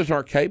people just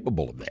aren't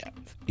capable of that,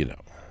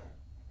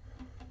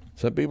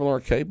 Some people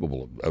aren't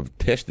capable of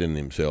testing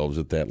themselves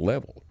at that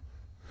level.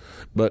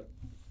 But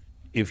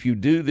if you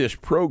do this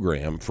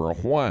program for a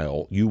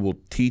while, you will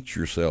teach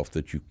yourself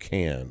that you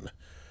can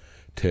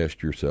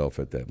test yourself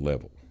at that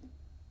level.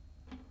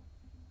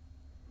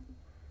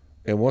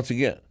 And once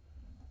again,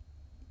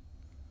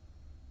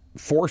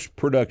 force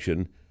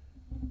production,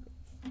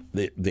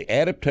 the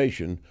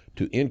adaptation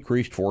to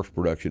increased force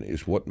production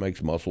is what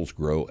makes muscles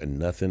grow, and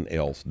nothing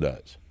else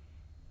does.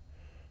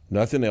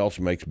 Nothing else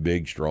makes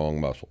big, strong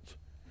muscles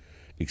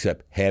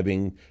except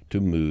having to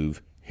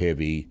move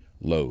heavy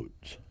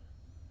loads.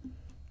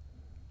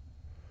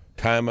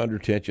 Time under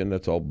tension,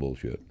 that's all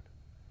bullshit.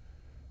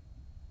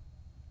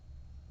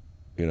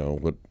 You know,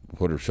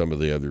 what are some of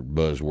the other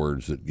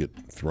buzzwords that get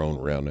thrown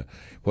around now?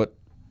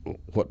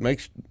 What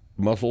makes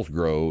muscles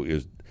grow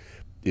is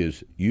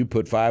you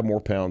put 5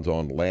 more pounds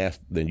on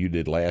than you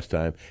did last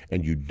time,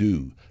 and you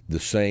do the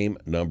same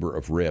number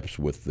of reps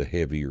with the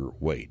heavier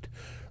weight,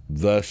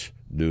 thus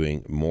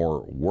doing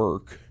more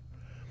work,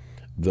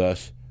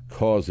 thus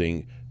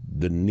causing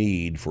the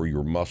need for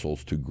your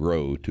muscles to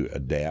grow to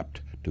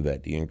adapt to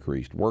that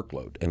increased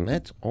workload. And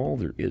that's all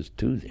there is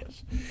to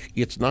this.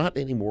 It's not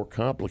any more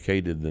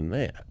complicated than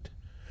that.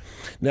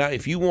 Now,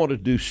 if you want to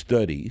do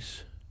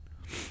studies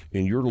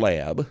in your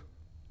lab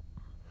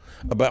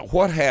about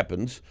what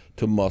happens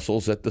to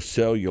muscles at the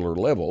cellular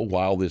level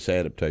while this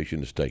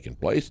adaptation is taking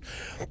place,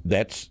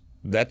 that's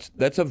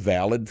a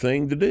valid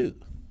thing to do.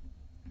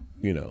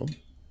 You know,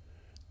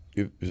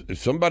 if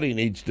somebody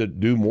needs to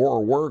do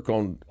more work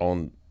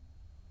on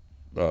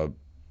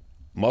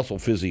muscle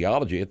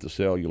physiology at the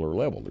cellular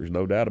level, there's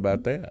no doubt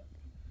about that.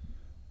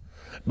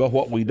 But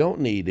what we don't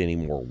need any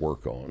more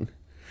work on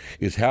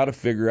is how to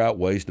figure out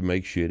ways to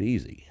make shit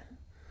easy.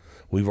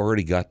 We've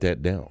already got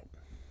that down.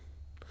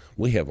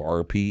 We have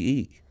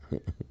RPE.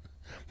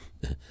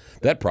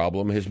 That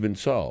problem has been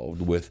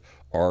solved with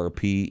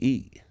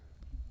RPE.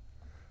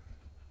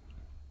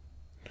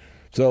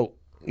 So,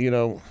 you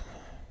know.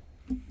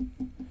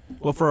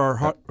 Well,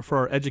 for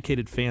our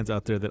educated fans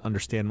out there that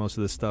understand most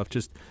of this stuff,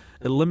 just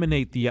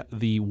eliminate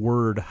the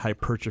word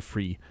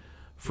hypertrophy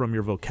from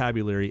your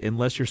vocabulary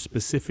unless you're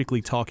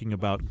specifically talking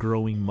about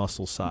growing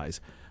muscle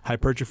size.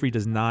 Hypertrophy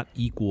does not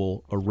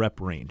equal a rep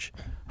range.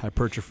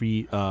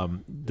 Hypertrophy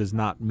does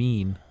not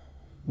mean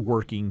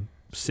working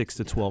 6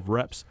 to 12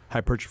 reps.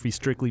 Hypertrophy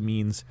strictly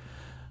means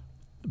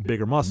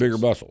bigger muscles. Bigger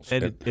muscles.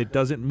 And it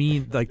doesn't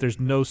mean, like, there's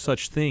no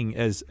such thing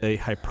as a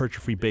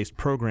hypertrophy-based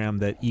program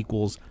that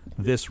equals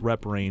this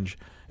rep range.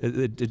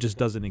 It just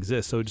doesn't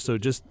exist. So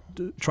just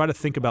try to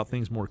think about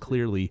things more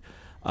clearly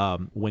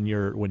when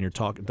you're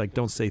talking. Like,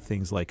 don't say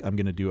things like, I'm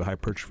going to do a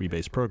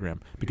hypertrophy-based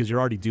program, because you're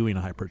already doing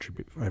a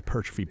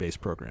hypertrophy-based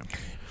program.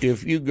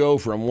 If you go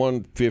from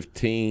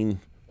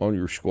 115 on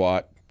your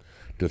squat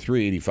to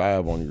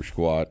 385 on your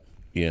squat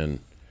in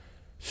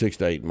 6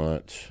 to 8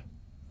 months,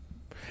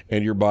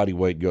 and your body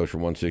weight goes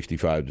from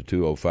 165 to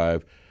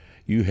 205,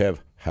 you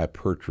have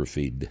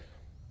hypertrophied,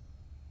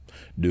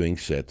 doing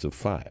sets of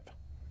 5.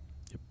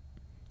 Yep.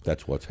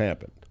 That's what's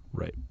happened.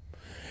 Right.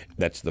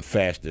 That's the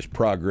fastest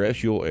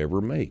progress you'll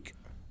ever make.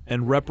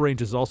 And rep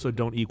ranges also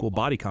don't equal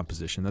body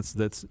composition. That's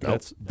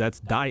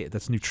diet.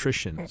 That's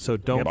nutrition. So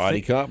don't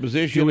body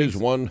composition is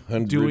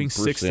 100%. Doing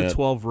 6 to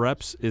 12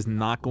 reps is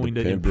not going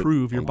to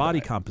improve your body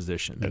diet.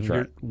 composition. That's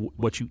right.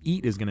 What you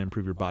eat is going to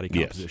improve your body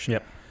composition.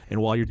 Yep.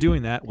 And while you're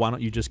doing that, why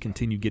don't you just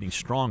continue getting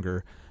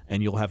stronger,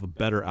 and you'll have a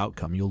better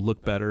outcome. You'll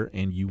look better,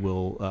 and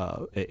you'll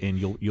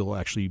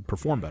actually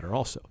perform better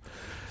also.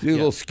 These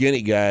little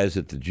skinny guys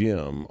at the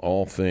gym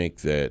all think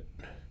that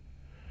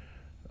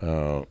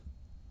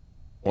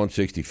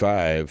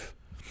 165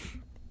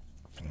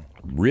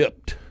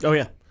 ripped. Oh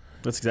yeah,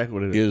 that's exactly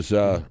what it is.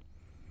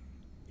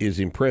 Is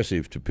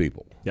impressive to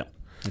people. Yeah,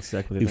 that's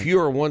exactly what it is. If you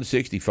are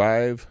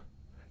 165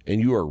 and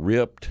you are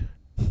ripped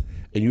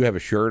and you have a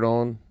shirt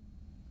on,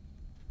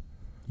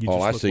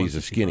 all I see is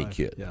a skinny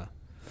kid. Yeah.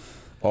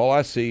 All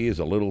I see is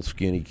a little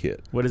skinny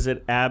kid. What is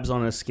it? Abs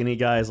on a skinny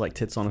guy is like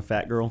tits on a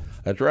fat girl.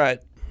 That's right.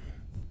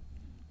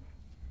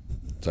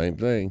 Same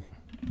thing.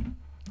 I'm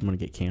gonna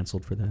get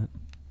canceled for that.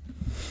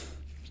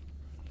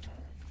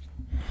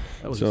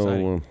 That was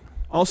exciting.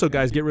 Also,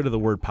 guys, get rid of the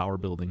word power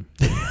building.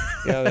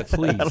 Yeah, that's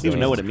I don't even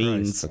know what it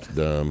means. That's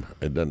dumb.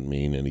 It doesn't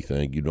mean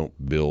anything. You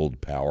don't build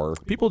power.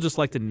 People just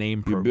like to name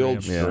You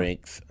programs. build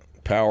strength.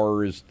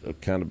 Power is a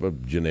kind of a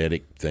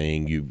genetic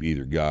thing you've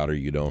either got or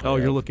you don't Oh,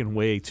 have. you're looking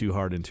way too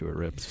hard into it,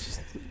 Rip.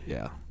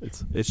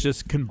 It's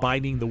just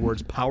combining the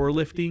words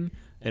powerlifting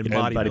and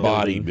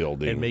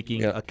bodybuilding and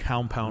making a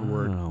compound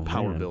word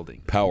power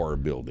building. Power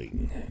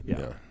building.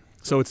 Yeah.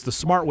 So it's the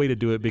smart way to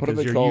do it, because What do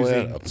they you're call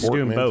using that? A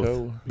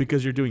portmanteau?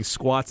 because you're doing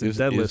squats and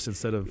deadlifts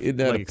instead of Isn't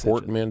that leg a extension.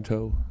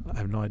 portmanteau? I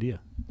have no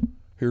idea.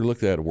 Here, look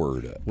that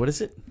word up. What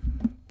is it?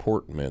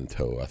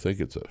 Portmanteau. I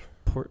think it's a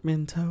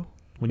Portmanteau?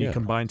 When you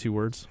combine two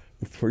words.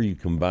 it's where you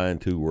combine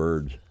two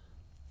words,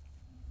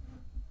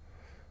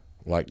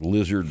 like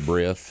lizard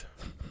breath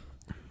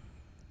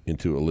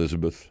into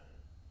Elizabeth.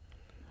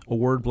 A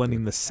word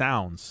blending the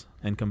sounds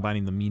and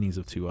combining the meanings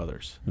of two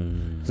others.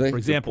 For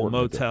example,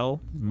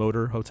 motel,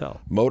 motor, hotel.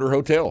 Motor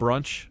hotel.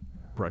 Brunch,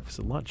 breakfast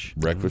and lunch.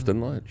 Breakfast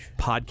and lunch.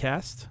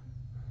 Podcast,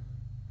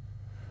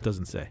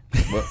 doesn't say.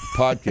 Well,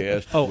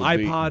 podcast. Oh, would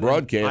be iPod.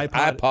 broadcast.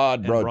 and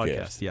iPod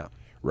broadcast. Yeah,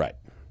 Right.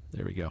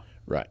 there we go.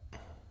 Right.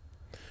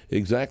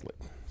 Exactly.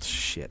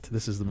 Shit,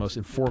 this is the most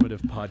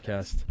informative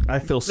podcast. I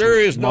feel There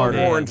is no smarter.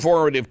 more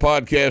informative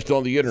podcast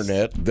on the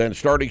internet than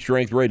Starting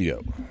Strength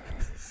Radio.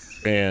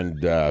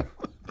 And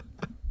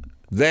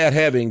that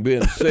having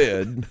been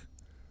said,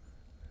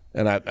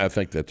 and I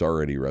think that's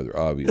already rather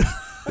obvious,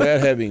 that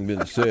having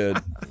been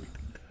said,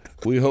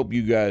 we hope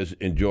you guys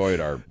enjoyed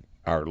our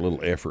our little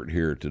effort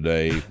here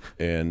today.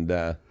 And,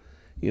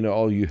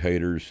 all you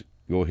haters,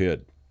 go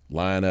ahead.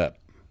 Line up.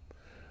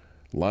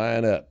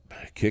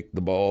 Kick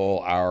the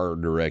ball our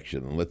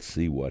direction. Let's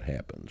see what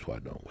happens. Why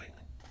don't we?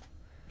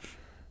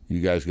 You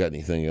guys got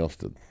anything else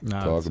to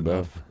talk about?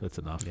 Enough. That's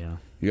enough. Yeah.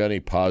 You got any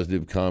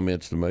positive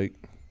comments to make?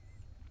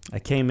 I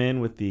came in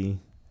with the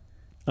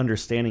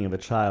understanding of a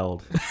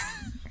child,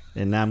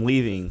 and now I'm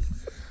leaving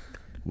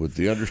With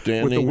the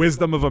understanding? With the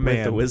wisdom of a man.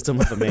 with the wisdom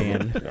of a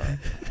man.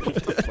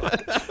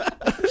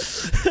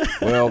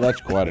 Well,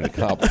 that's quite an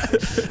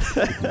accomplishment.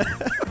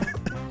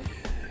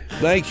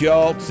 Thanks,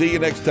 y'all. See you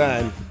next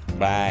time.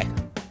 Bye.